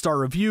 5-star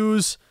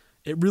reviews.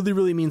 It really,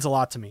 really means a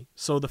lot to me.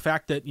 So the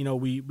fact that,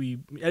 we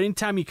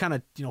anytime you kind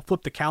of,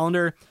 flip the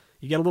calendar,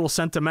 you get a little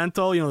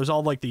sentimental, there's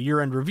all like the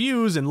year-end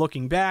reviews and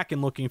looking back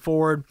and looking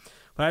forward.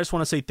 But I just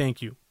want to say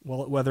thank you.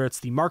 Well, whether it's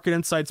the Market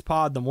Insights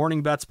Pod, the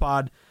Morning Bets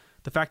Pod,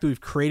 the fact that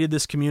we've created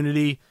this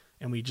community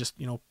and we just,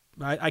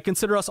 I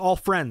consider us all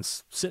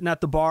friends, sitting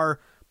at the bar,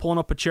 pulling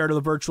up a chair to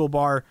the virtual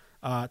bar,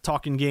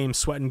 talking games,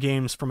 sweating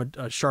games from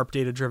a sharp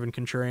data-driven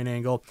contrarian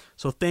angle.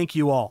 So thank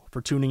you all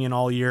for tuning in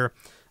all year.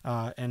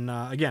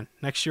 Again,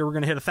 next year we're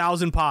going to hit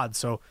 1,000 pods,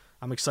 so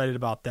I'm excited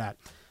about that.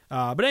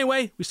 But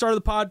anyway, we started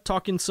the pod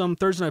talking some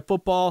Thursday Night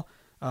Football.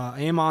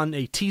 I am on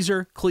a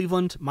teaser,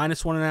 Cleveland,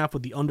 -1.5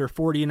 with the under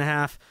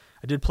 40.5.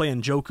 I did play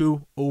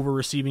Njoku over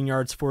receiving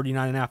yards,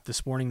 49.5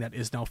 this morning. That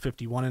is now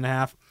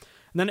 51.5.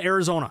 And then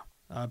Arizona,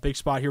 big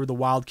spot here with the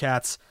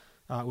Wildcats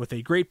with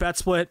a great bet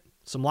split,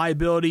 some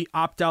liability,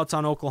 opt-outs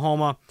on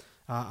Oklahoma.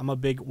 I'm a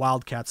big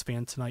Wildcats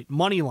fan tonight.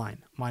 Money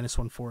line,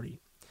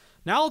 -140.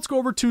 Now let's go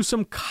over to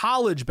some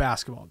college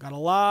basketball. Got a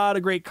lot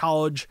of great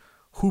college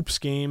hoops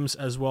games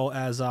as well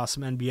as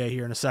some NBA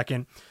here in a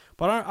second.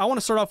 But I want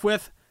to start off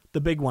with the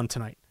big one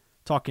tonight.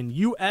 Talking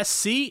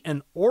USC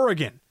and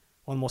Oregon.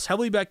 One of the most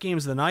heavily bet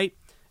games of the night.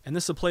 And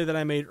this is a play that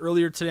I made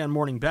earlier today on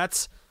Morning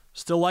Bets.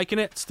 Still liking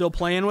it, still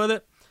playing with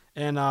it,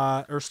 and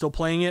or still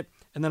playing it.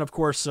 And then, of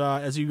course,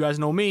 as you guys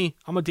know me,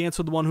 I'm a dance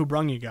with the one who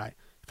brung you guy.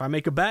 If I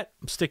make a bet,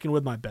 I'm sticking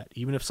with my bet.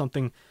 Even if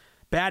something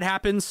bad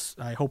happens,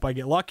 I hope I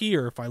get lucky,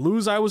 or if I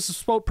lose, I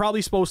was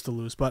probably supposed to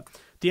lose. But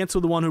dance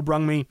with the one who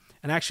brung me,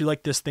 and I actually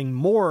like this thing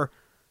more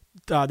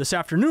this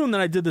afternoon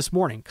than I did this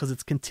morning because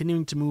it's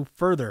continuing to move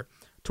further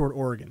toward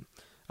Oregon.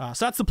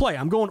 So that's the play.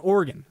 I'm going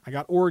Oregon. I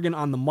got Oregon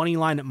on the money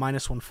line at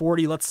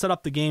 -140. Let's set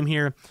up the game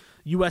here.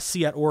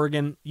 USC at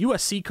Oregon.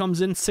 USC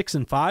comes in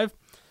 6-5.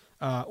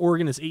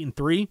 Oregon is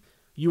 8-3.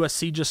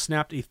 USC just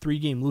snapped a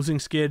 3-game losing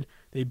skid.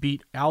 They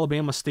beat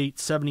Alabama State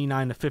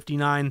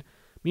 79-59.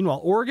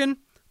 Meanwhile, Oregon,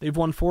 they've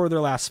won 4 of their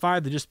last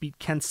 5. They just beat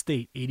Kent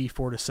State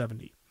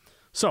 84-70.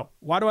 So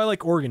why do I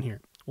like Oregon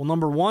here? Well,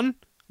 number one,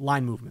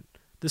 line movement.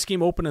 This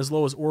game opened as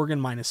low as Oregon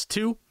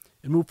 -2.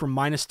 It moved from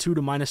 -2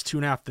 to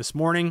 -2.5 this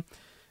morning.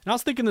 And I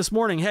was thinking this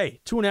morning,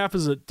 hey, 2.5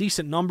 is a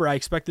decent number. I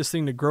expect this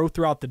thing to grow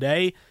throughout the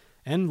day.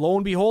 And lo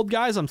and behold,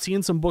 guys, I'm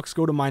seeing some books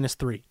go to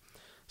 -3.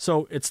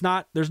 So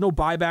there's no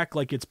buyback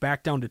like it's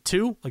back down to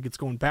 2, like it's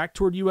going back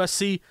toward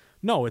USC.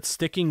 No, it's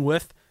sticking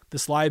with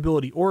this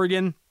liability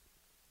Oregon.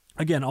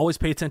 Again, always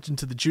pay attention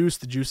to the juice.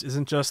 The juice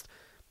isn't just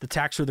the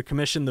tax or the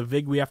commission, the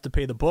VIG we have to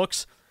pay the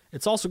books.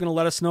 It's also going to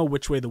let us know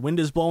which way the wind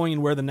is blowing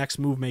and where the next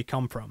move may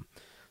come from.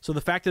 So the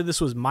fact that this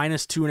was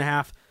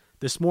 -2.5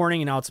 this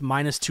morning, and now it's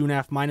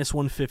 -2.5,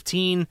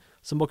 -115.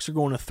 Some books are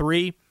going to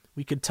 3.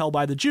 We could tell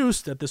by the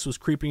juice that this was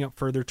creeping up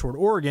further toward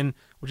Oregon,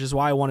 which is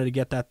why I wanted to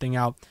get that thing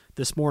out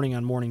this morning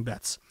on Morning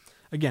Bets.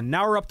 Again,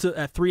 now we're up to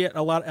at 3 at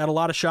a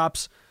lot of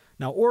shops.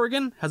 Now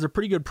Oregon has a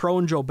pretty good pro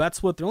and Joe bet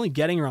split. They're only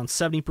getting around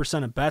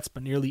 70% of bets,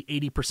 but nearly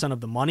 80% of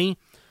the money.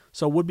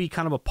 So it would be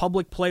kind of a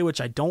public play,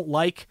 which I don't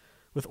like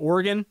with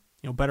Oregon.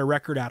 Better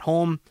record at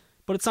home,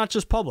 but it's not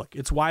just public.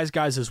 It's wise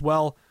guys as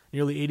well.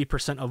 Nearly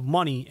 80% of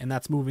money, and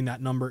that's moving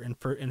that number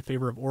in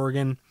favor of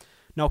Oregon.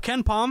 Now,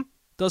 Ken Pom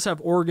does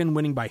have Oregon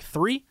winning by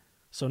 3,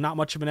 so not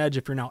much of an edge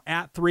if you're now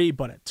at 3,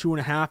 but at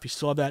 2.5, you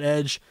still have that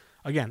edge.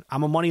 Again,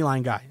 I'm a money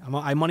line guy.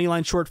 I money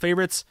line short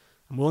favorites.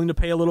 I'm willing to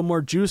pay a little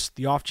more juice,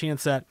 the off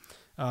chance that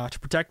to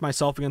protect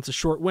myself against a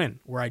short win,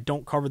 where I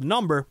don't cover the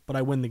number, but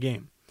I win the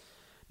game.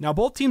 Now,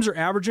 both teams are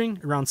averaging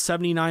around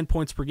 79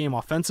 points per game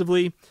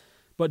offensively,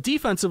 but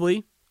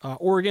defensively,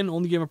 Oregon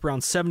only gave up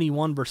around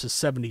 71 versus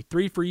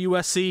 73 for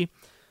USC. I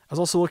was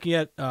also looking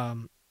at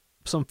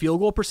some field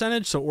goal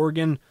percentage. So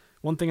Oregon,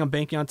 one thing I'm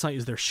banking on tonight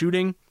is their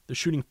shooting. They're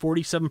shooting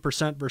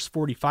 47% versus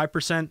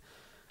 45%.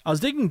 I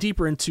was digging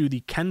deeper into the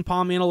Ken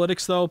Pom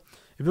analytics, though.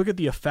 If you look at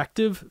the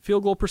effective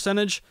field goal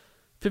percentage,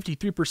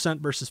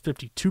 53% versus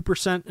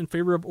 52% in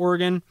favor of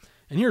Oregon.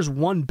 And here's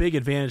one big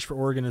advantage for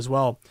Oregon as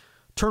well,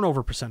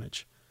 turnover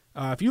percentage.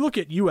 If you look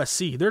at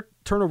USC, their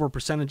turnover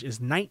percentage is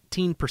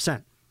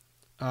 19%.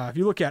 If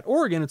you look at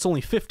Oregon, it's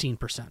only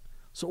 15%.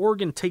 So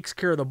Oregon takes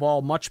care of the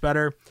ball much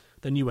better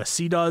than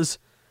USC does.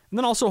 And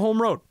then also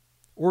home road.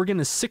 Oregon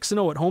is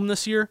 6-0 at home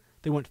this year.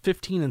 They went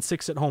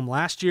 15-6 at home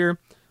last year.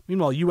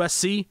 Meanwhile,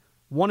 USC,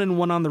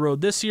 1-1 on the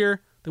road this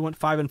year. They went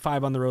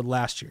 5-5 on the road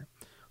last year.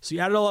 So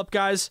you add it all up,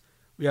 guys.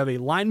 We have a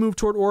line move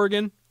toward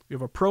Oregon. We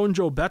have a pro and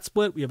Joe bet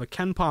split. We have a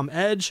Ken Pom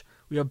edge.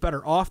 We have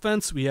better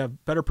offense. We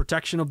have better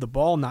protection of the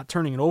ball, not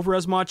turning it over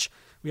as much.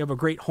 We have a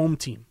great home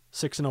team,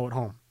 6-0 at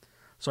home.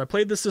 So I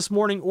played this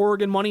morning,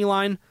 Oregon money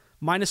line,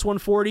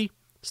 -140.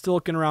 Still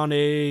looking around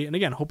and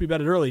again, hope you bet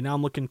it early. Now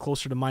I'm looking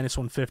closer to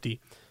 -150.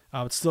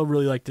 But still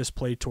really like this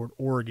play toward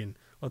Oregon.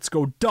 Let's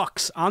go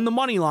Ducks on the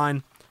money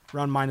line,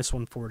 around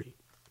 -140.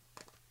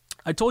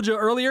 I told you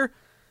earlier,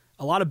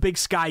 a lot of Big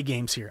Sky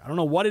games here. I don't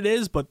know what it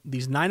is, but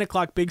these 9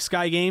 o'clock Big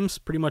Sky games,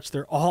 pretty much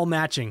they're all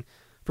matching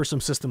for some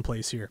system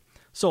plays here.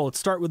 So let's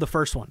start with the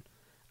first one.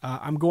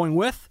 I'm going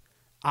with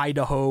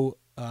Idaho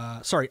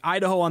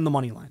on the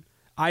money line.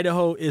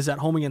 Idaho is at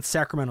home against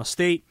Sacramento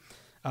State.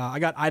 I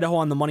got Idaho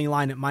on the money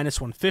line at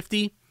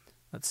 -150.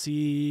 Let's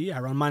see. Yeah,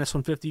 around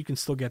 -150. You can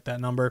still get that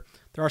number.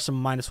 There are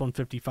some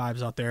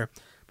 -155s out there.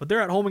 But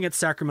they're at home against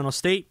Sacramento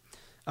State.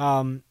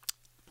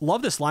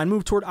 Love this line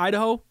move toward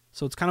Idaho.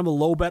 So it's kind of a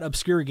low bet,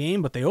 obscure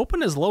game. But they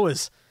opened as low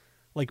as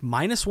like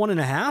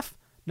 -1.5.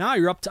 Now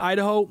you're up to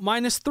Idaho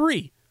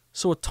 -3.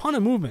 So a ton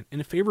of movement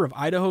in favor of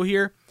Idaho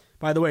here.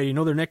 By the way, you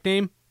know their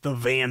nickname? The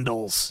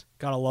Vandals.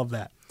 Gotta love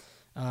that.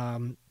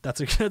 That's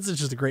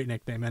just a great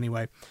nickname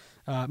anyway.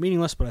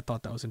 Meaningless, but I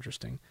thought that was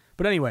interesting.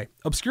 But anyway,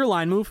 obscure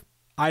line move.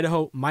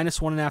 Idaho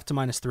 -1.5 to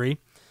 -3.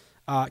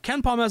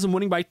 KenPom has them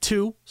winning by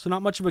 2, so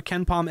not much of a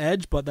KenPom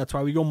edge, but that's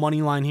why we go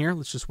money line here.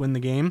 Let's just win the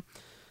game.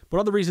 But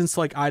other reasons to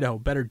like Idaho.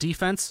 Better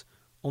defense,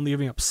 only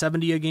giving up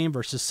 70 a game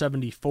versus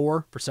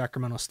 74 for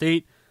Sacramento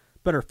State.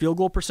 Better field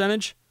goal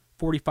percentage,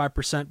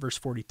 45% versus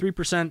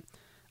 43%.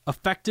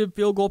 Effective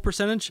field goal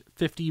percentage,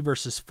 50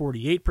 versus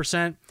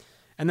 48%.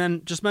 And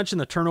then just mention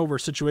the turnover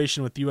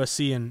situation with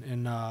USC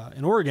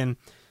and Oregon,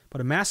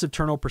 but a massive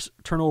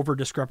turnover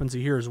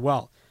discrepancy here as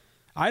well.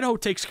 Idaho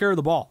takes care of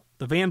the ball.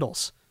 The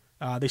Vandals,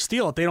 they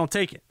steal it. They don't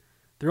take it.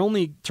 They're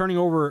only turning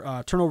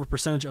over turnover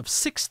percentage of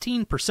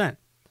 16%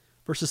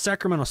 versus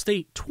Sacramento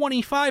State,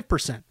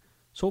 25%.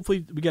 So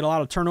hopefully we get a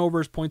lot of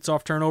turnovers, points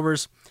off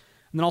turnovers.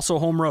 And then also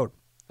home road.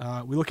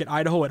 We look at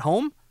Idaho at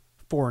home,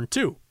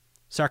 4-2.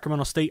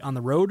 Sacramento State on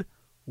the road,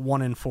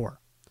 1-4.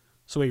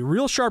 So a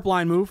real sharp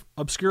line move,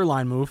 obscure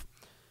line move,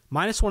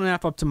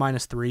 -1.5 up to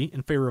 -3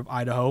 in favor of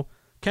Idaho.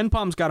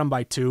 KenPom's got them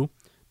by 2.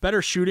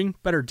 Better shooting,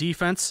 better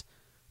defense,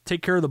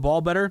 take care of the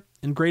ball better,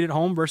 and great at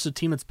home versus a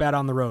team that's bad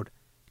on the road.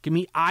 Give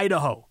me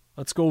Idaho.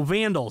 Let's go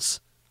Vandals.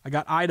 I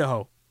got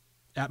Idaho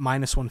at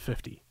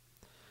 -150.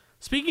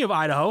 Speaking of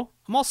Idaho,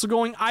 I'm also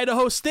going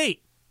Idaho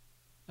State.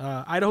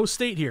 Idaho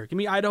State here. Give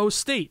me Idaho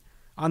State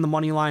on the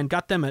money line.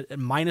 Got them at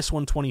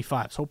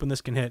 -125. So hoping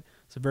this can hit.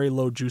 It's a very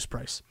low juice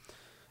price.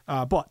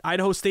 But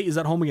Idaho State is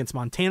at home against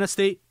Montana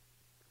State.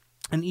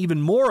 An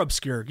even more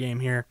obscure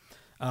game here,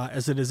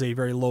 as it is a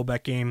very low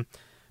bet game.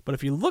 But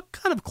if you look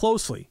kind of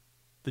closely,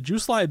 the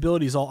juice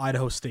liability is all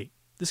Idaho State.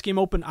 This game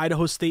opened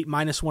Idaho State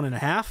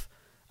 -1.5.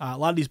 A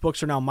lot of these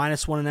books are now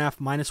 -1.5,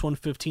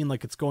 -115,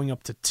 like it's going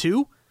up to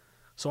 2.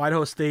 So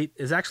Idaho State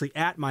is actually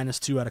at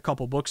 -2 at a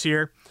couple books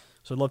here.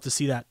 So I'd love to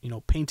see that,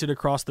 painted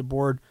across the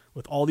board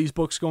with all these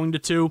books going to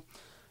 2.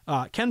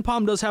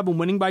 KenPom does have them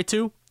winning by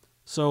 2.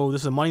 So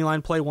this is a money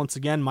line play once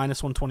again,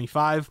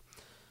 -125.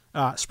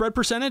 Spread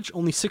percentage,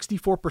 only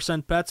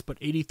 64% bets, but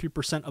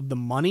 83% of the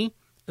money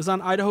is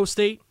on Idaho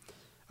State.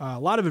 A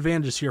lot of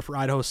advantages here for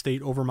Idaho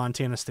State over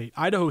Montana State.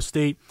 Idaho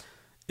State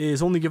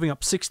is only giving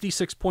up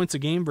 66 points a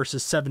game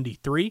versus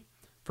 73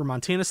 for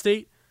Montana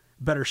State.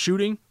 Better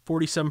shooting,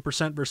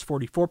 47% versus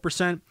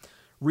 44%.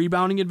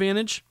 Rebounding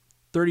advantage,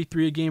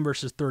 33 a game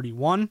versus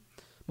 31. I'm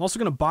also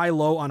going to buy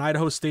low on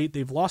Idaho State.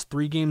 They've lost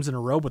 3 games in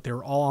a row, but they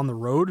were all on the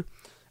road.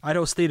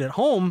 Idaho State at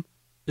home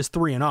is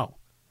 3-0.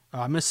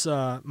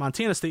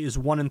 Montana State is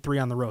 1-3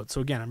 on the road.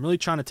 So again, I'm really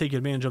trying to take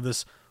advantage of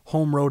this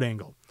home road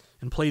angle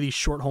and play these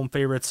short home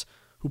favorites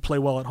who play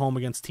well at home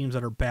against teams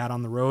that are bad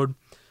on the road.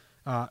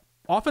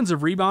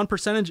 Offensive rebound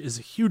percentage is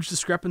a huge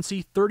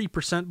discrepancy,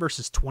 30%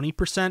 versus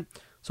 20%.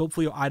 So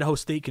hopefully Idaho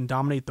State can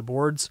dominate the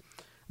boards.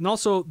 And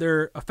also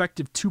their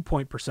effective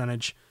 2-point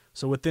percentage,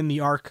 so within the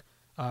arc,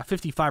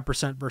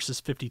 55% versus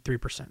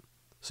 53%.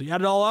 So you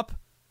add it all up,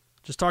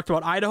 just talked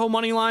about Idaho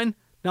money line.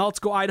 Now let's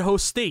go Idaho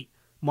State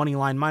money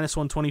line,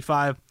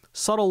 -125.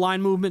 Subtle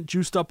line movement,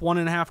 juiced up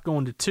 1.5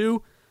 going to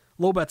 2.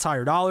 Low bets,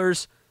 higher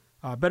dollars.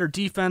 Better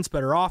defense,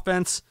 better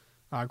offense.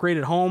 Great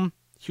at home.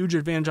 Huge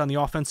advantage on the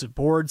offensive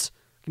boards.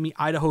 Give me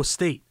Idaho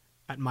State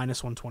at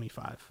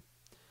 -125.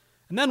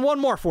 And then one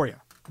more for you.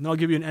 And then I'll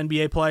give you an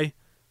NBA play.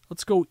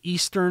 Let's go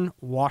Eastern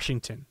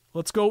Washington.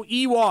 Let's go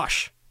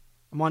E-Wash.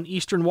 I'm on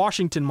Eastern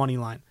Washington money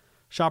line.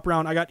 Shop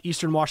around. I got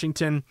Eastern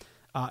Washington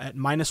at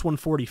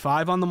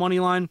 -145 on the money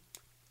line.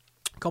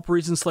 A couple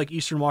reasons to like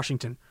Eastern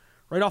Washington.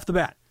 Right off the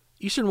bat,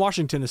 Eastern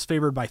Washington is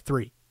favored by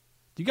 3.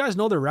 Do you guys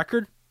know their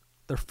record?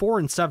 They're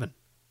 4-7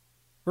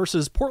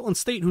 versus Portland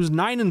State, who's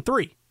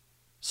 9-3.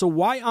 So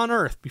why on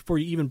earth, before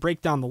you even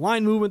break down the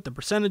line movement, the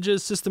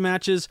percentages, system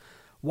matches,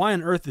 why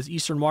on earth is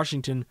Eastern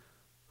Washington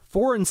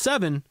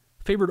 4-7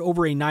 favored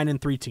over a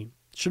 9-3 team?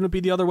 Shouldn't it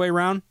be the other way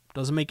around?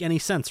 Doesn't make any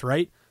sense,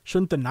 right?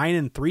 Shouldn't the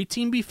 9-3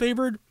 team be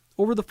favored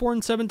over the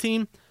 4-7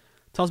 team?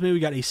 Tells me we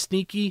got a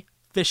sneaky,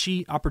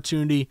 fishy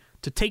opportunity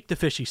to take the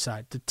fishy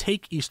side, to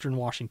take Eastern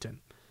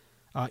Washington.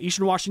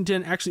 Eastern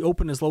Washington actually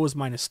opened as low as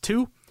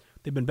 -2.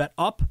 They've been bet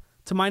up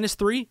to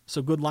 -3,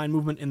 so good line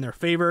movement in their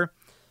favor.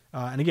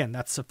 And again,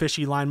 that's a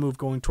fishy line move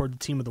going toward the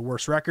team with the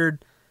worst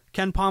record.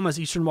 KenPom has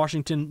Eastern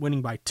Washington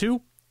winning by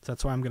 2, so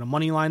that's why I'm going to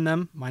money line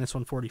them,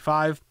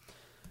 -145.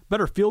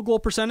 Better field goal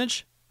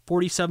percentage,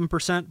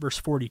 47%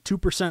 versus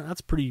 42%.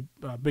 That's a pretty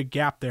big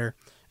gap there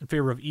in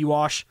favor of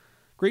E-Wash.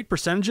 Great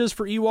percentages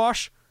for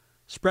E-Wash.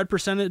 Spread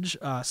percentage,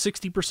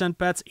 60%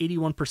 bets,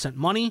 81%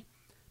 money.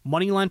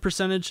 Money line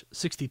percentage,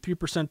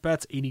 63%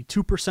 bets,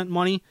 82%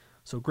 money.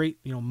 So great,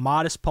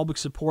 modest public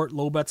support,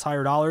 low bets,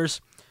 higher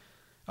dollars.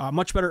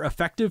 Much better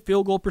effective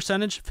field goal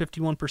percentage,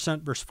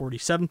 51% versus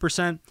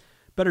 47%.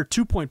 Better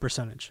 2-point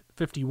percentage,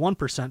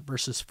 51%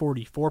 versus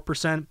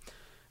 44%.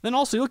 Then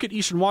also you look at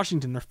Eastern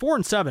Washington, they're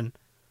 4-7,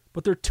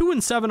 but they're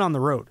 2-7 on the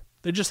road.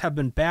 They just have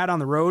been bad on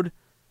the road.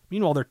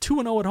 Meanwhile, they're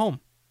 2-0 at home.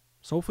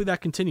 So hopefully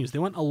that continues. They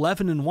went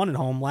 11-1 at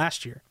home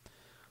last year.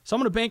 So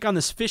I'm going to bank on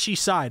this fishy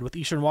side with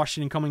Eastern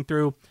Washington coming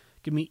through.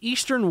 Give me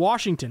Eastern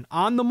Washington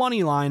on the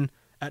money line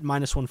at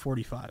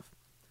 -145.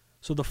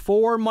 So the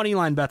 4 money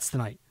line bets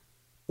tonight: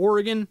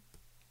 Oregon,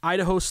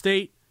 Idaho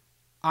State,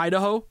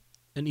 Idaho,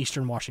 and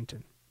Eastern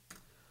Washington.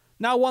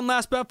 Now one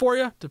last bet for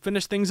you to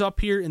finish things up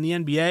here in the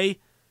NBA.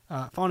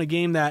 Found a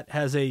game that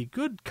has a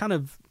good kind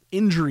of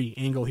injury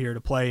angle here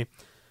to play. I'm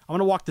going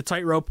to walk the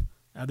tightrope.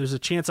 There's a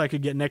chance I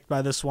could get nicked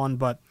by this one,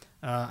 but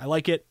I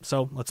like it,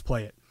 so let's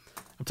play it.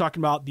 I'm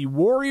talking about the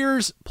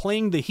Warriors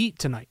playing the Heat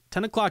tonight.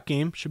 10 o'clock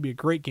game. Should be a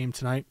great game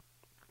tonight.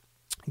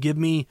 Give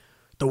me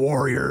the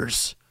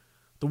Warriors.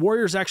 The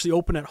Warriors actually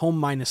open at home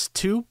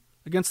 -2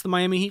 against the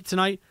Miami Heat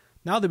tonight.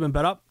 Now they've been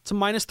bet up to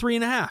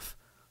 -3.5.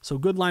 So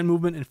good line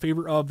movement in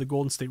favor of the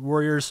Golden State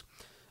Warriors.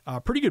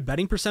 Pretty good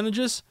betting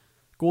percentages.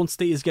 Golden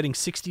State is getting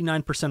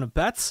 69% of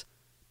bets,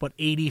 but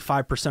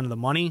 85% of the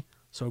money.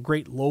 So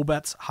great low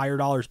bets, higher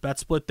dollars bet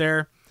split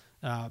there.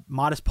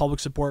 Modest public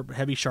support, but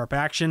heavy sharp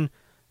action.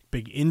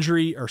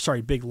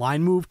 Big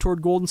line move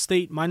toward Golden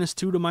State,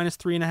 -2 to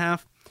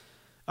 -3.5.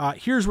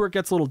 Here's where it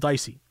gets a little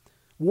dicey.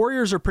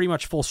 Warriors are pretty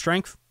much full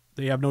strength.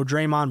 They have no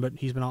Draymond, but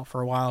he's been out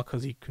for a while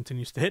because he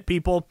continues to hit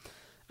people.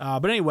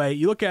 But anyway,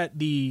 you look at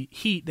the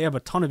Heat, they have a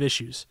ton of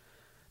issues.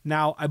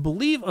 Now, I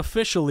believe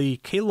officially,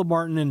 Caleb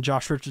Martin and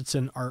Josh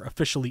Richardson are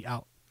officially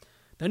out.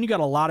 Then you got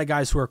a lot of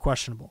guys who are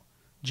questionable.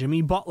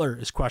 Jimmy Butler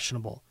is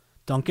questionable.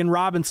 Duncan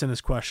Robinson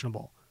is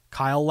questionable.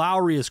 Kyle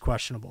Lowry is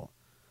questionable.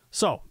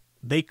 So,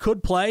 they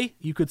could play.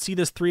 You could see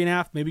this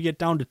 3.5 maybe get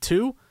down to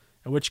 2,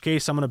 in which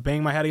case I'm going to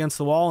bang my head against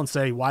the wall and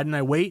say, why didn't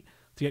I wait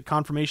to get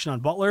confirmation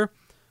on Butler?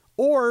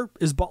 Or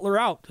is Butler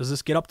out? Does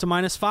this get up to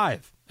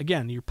 -5?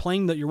 Again, you're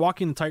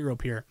walking the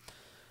tightrope here.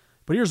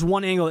 But here's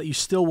one angle that you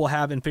still will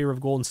have in favor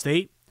of Golden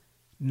State.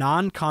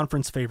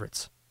 Non-conference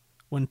favorites.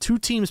 When 2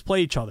 teams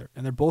play each other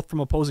and they're both from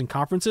opposing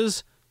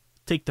conferences,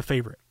 take the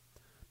favorite.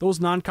 Those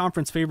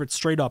non-conference favorites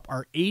straight up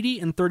are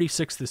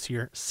 80-36 this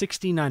year,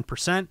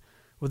 69%,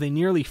 with a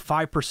nearly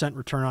 5%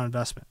 return on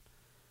investment.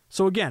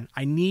 So again,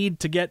 I need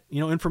to get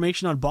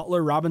information on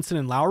Butler, Robinson,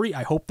 and Lowry.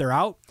 I hope they're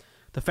out.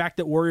 The fact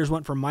that Warriors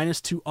went from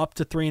 -2 up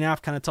to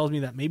 3.5 kind of tells me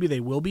that maybe they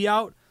will be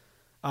out.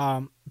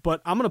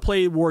 But I'm going to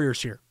play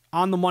Warriors here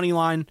on the money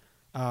line.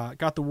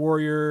 Got the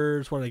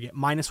Warriors. What do they get?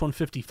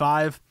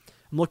 -155.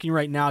 I'm looking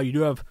right now. You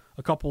do have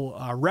a couple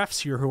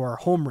refs here who are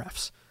home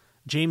refs.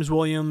 James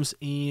Williams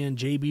and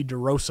JB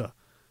DeRosa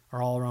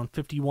are all around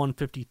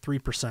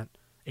 51-53%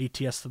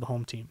 ATS to the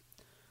home team.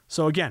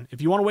 So again,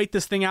 if you want to wait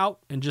this thing out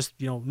and just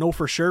know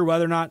for sure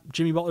whether or not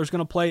Jimmy Butler is going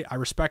to play, I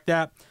respect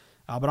that.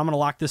 But I'm going to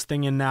lock this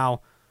thing in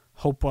now.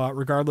 Hope,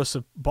 regardless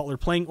of Butler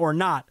playing or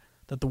not,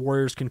 that the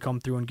Warriors can come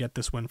through and get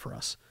this win for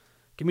us.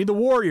 Give me the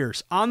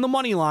Warriors on the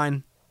money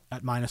line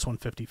at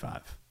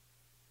 -155.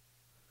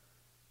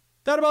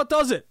 That about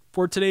does it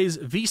for today's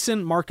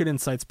VSiN Market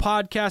Insights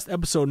podcast,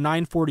 episode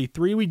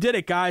 943. We did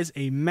it, guys.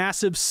 A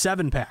massive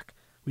 7-pack.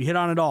 We hit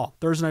on it all.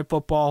 Thursday Night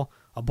Football,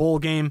 a bowl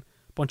game,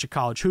 a bunch of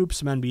college hoops,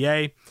 some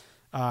NBA.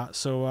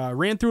 So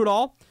ran through it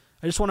all.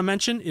 I just want to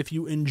mention, if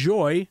you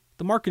enjoy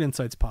the Market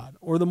Insights pod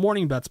or the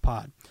Morning Bets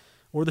pod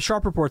or the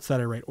Sharp Reports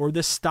that I write or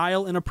this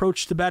style and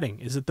approach to betting,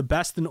 is it the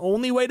best and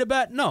only way to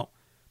bet? No.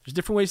 There's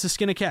different ways to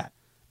skin a cat.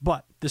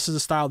 But this is a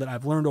style that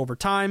I've learned over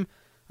time.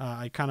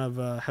 I kind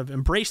of have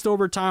embraced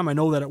over time. I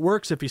know that it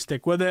works if you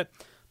stick with it.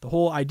 The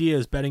whole idea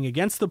is betting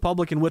against the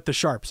public and with the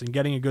sharps and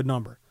getting a good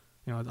number.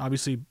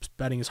 Obviously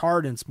betting is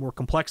hard and it's more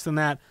complex than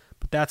that,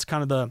 but that's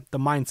kind of the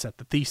mindset,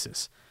 the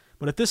thesis.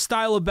 But if this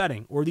style of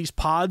betting or these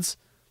pods,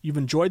 you've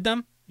enjoyed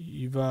them,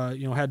 you've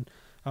had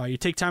you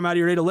take time out of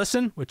your day to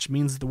listen, which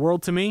means the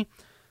world to me,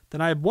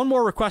 then I have one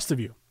more request of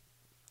you.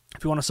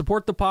 If you want to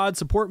support the pod,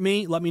 support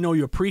me, let me know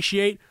you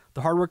appreciate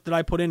the hard work that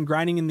I put in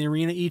grinding in the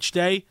arena each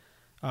day,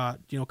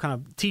 kind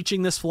of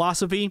teaching this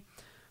philosophy,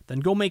 then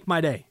go make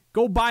my day.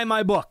 Go buy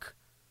my book.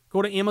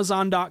 Go to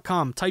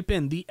Amazon.com. Type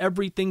in The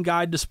Everything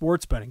Guide to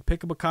Sports Betting.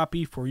 Pick up a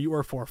copy for you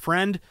or for a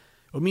friend.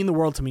 It would mean the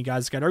world to me,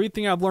 guys. It's got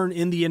everything I've learned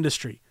in the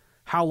industry.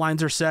 How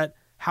lines are set,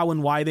 how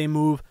and why they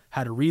move,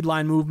 how to read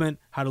line movement,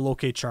 how to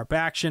locate sharp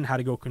action, how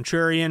to go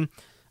contrarian,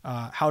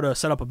 how to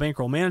set up a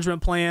bankroll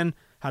management plan,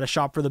 how to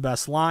shop for the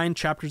best line,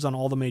 chapters on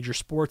all the major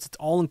sports. It's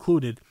all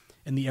included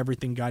in The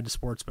Everything Guide to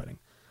Sports Betting.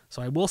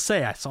 So I will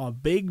say I saw a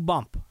big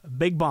bump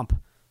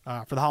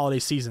for the holiday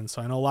season.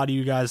 So I know a lot of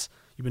you guys,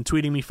 you've been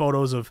tweeting me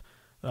photos of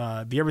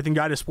The Everything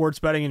Guide to Sports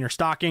Betting in your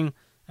stocking.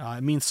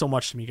 It means so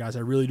much to me, guys.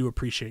 I really do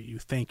appreciate you.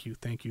 Thank you,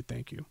 thank you,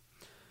 thank you.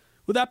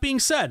 With that being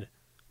said,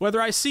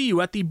 whether I see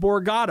you at the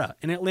Borgata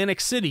in Atlantic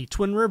City,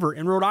 Twin River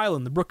in Rhode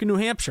Island, the Brook in New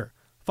Hampshire,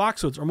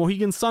 Foxwoods or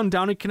Mohegan Sun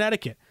down in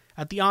Connecticut,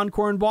 at the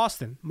Encore in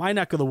Boston, my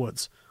neck of the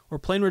woods, or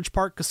Plainridge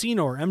Park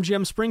Casino or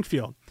MGM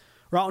Springfield,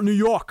 or out in New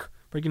York,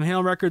 breaking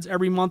hail records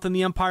every month in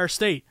the Empire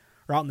State,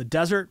 or out in the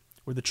desert,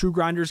 where the true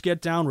grinders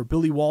get down, where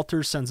Billy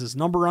Walters sends his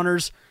number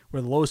runners,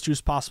 where the lowest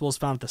juice possible is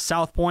found at the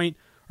South Point,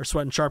 or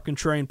Sweat and Sharp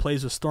Contrarian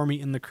plays with Stormy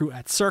and the crew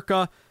at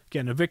Circa,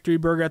 getting a victory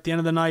burger at the end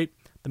of the night,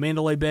 the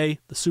Mandalay Bay,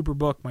 the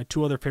Superbook, my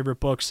 2 other favorite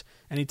books,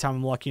 anytime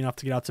I'm lucky enough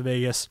to get out to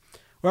Vegas,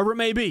 whoever it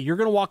may be, you're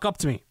going to walk up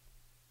to me.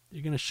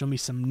 You're going to show me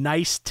some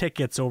nice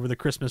tickets over the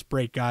Christmas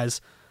break,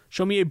 guys.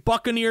 Show me a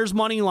Buccaneers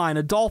money line,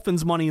 a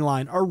Dolphins money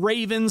line, a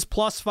Ravens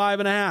plus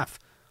 5.5.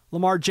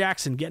 Lamar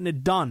Jackson getting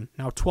it done.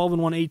 Now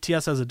 12-1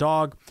 ATS as a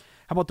dog.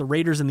 How about the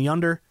Raiders in the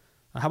under?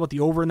 How about the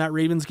over in that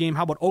Ravens game?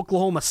 How about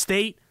Oklahoma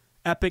State?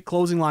 Epic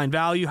closing line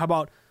value. How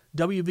about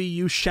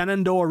WVU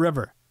Shenandoah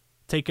River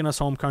taking us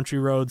home country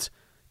roads?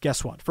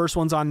 Guess what? First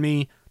one's on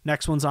me.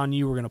 Next one's on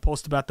you. We're going to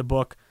post about the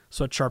book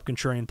so that Sharp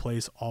Contrarian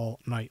plays all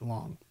night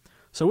long.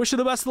 So wish you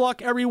the best of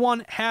luck,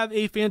 everyone. Have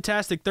a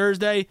fantastic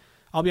Thursday.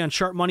 I'll be on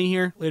Sharp Money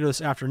here later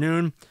this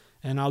afternoon,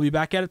 and I'll be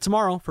back at it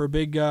tomorrow for a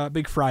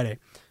big Friday.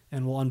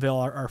 And we'll unveil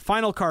our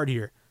final card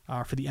here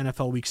for the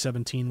NFL Week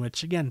 17,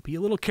 which, again, be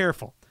a little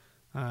careful.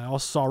 I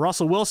also saw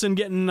Russell Wilson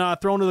getting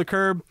thrown to the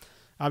curb.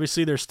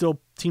 Obviously, there's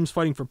still teams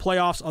fighting for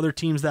playoffs, other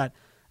teams that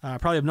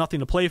probably have nothing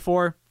to play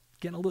for.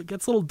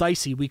 Gets a little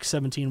dicey Week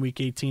 17,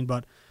 Week 18,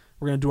 but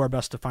we're going to do our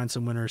best to find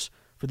some winners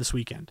for this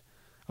weekend.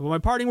 But my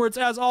parting words,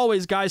 as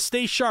always, guys,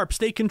 stay sharp,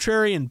 stay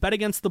contrarian, bet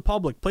against the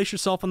public, place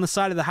yourself on the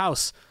side of the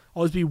house.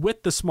 Always be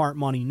with the smart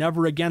money,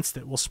 never against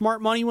it. Will smart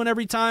money win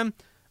every time?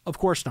 Of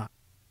course not.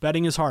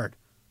 Betting is hard.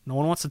 No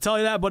one wants to tell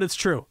you that, but it's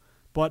true.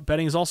 But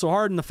betting is also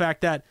hard in the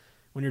fact that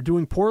when you're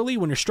doing poorly,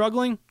 when you're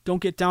struggling,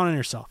 don't get down on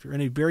yourself. You're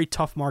in a very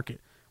tough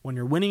market. When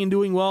you're winning and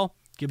doing well,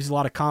 it gives you a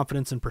lot of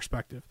confidence and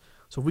perspective.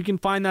 So if we can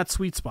find that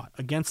sweet spot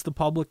against the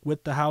public,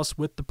 with the house,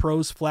 with the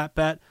pros, flat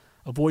bet,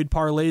 avoid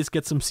parlays,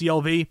 get some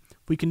CLV,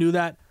 if we can do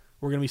that,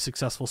 we're going to be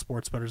successful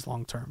sports bettors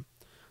long term.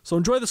 So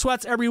enjoy the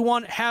sweats,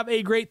 everyone. Have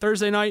a great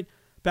Thursday night.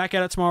 Back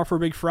at it tomorrow for a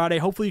big Friday.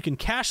 Hopefully you can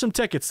cash some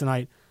tickets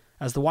tonight.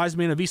 As the wise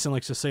man of Easton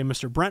likes to say,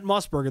 Mr. Brent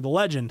Musburger, the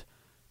legend,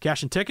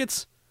 cashing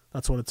tickets,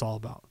 that's what it's all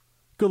about.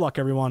 Good luck,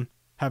 everyone.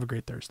 Have a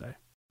great Thursday.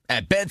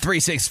 At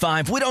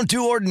Bet365, we don't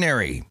do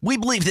ordinary. We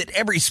believe that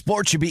every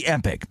sport should be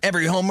epic.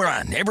 Every home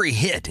run, every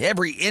hit,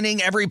 every inning,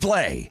 every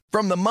play.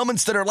 From the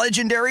moments that are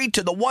legendary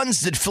to the ones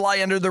that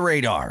fly under the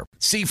radar.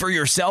 See for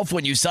yourself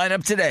when you sign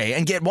up today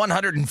and get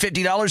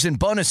 $150 in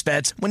bonus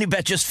bets when you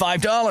bet just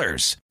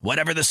 $5.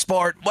 Whatever the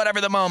sport, whatever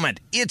the moment,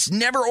 it's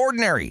never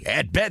ordinary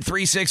at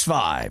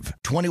Bet365.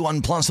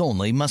 21 plus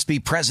only. Must be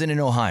present in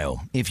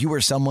Ohio. If you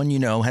or someone you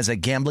know has a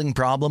gambling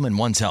problem and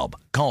wants help,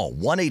 call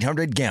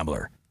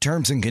 1-800-GAMBLER.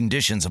 Terms and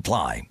conditions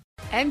apply.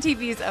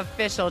 MTV's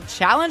official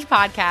Challenge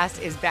podcast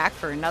is back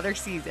for another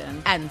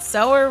season. And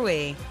so are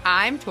we.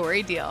 I'm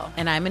Tori Deal.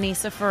 And I'm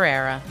Anissa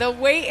Ferreira. The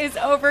wait is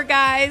over,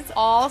 guys.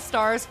 All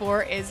Stars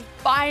 4 is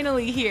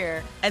finally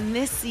here. And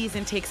this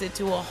season takes it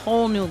to a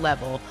whole new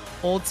level.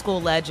 Old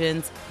school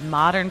legends,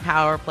 modern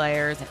power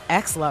players, and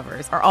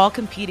ex-lovers are all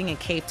competing in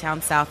Cape Town,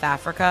 South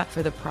Africa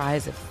for the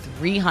prize of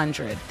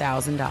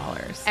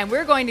 $300,000. And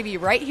we're going to be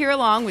right here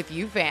along with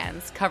you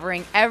fans,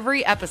 covering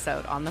every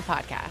episode on the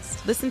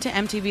podcast. Listen to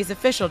MTV's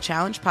official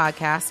Challenge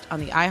podcast on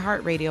the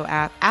iHeartRadio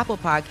app, Apple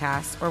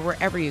Podcasts, or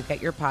wherever you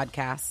get your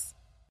podcasts.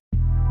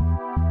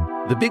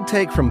 The Big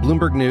Take from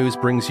Bloomberg News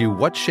brings you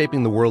what's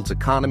shaping the world's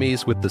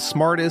economies with the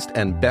smartest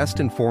and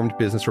best-informed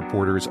business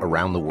reporters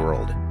around the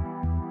world.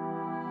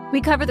 We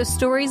cover the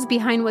stories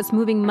behind what's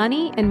moving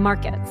money and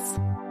markets,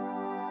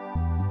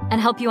 and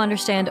help you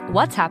understand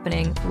what's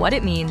happening, what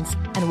it means,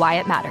 and why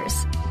it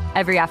matters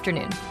every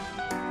afternoon.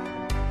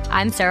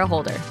 I'm Sarah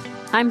Holder.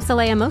 I'm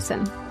Saleha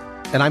Mohsin.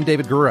 And I'm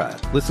David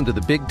Gura. Listen to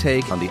The Big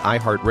Take on the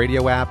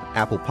iHeartRadio app,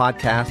 Apple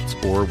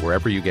Podcasts, or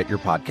wherever you get your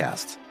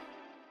podcasts.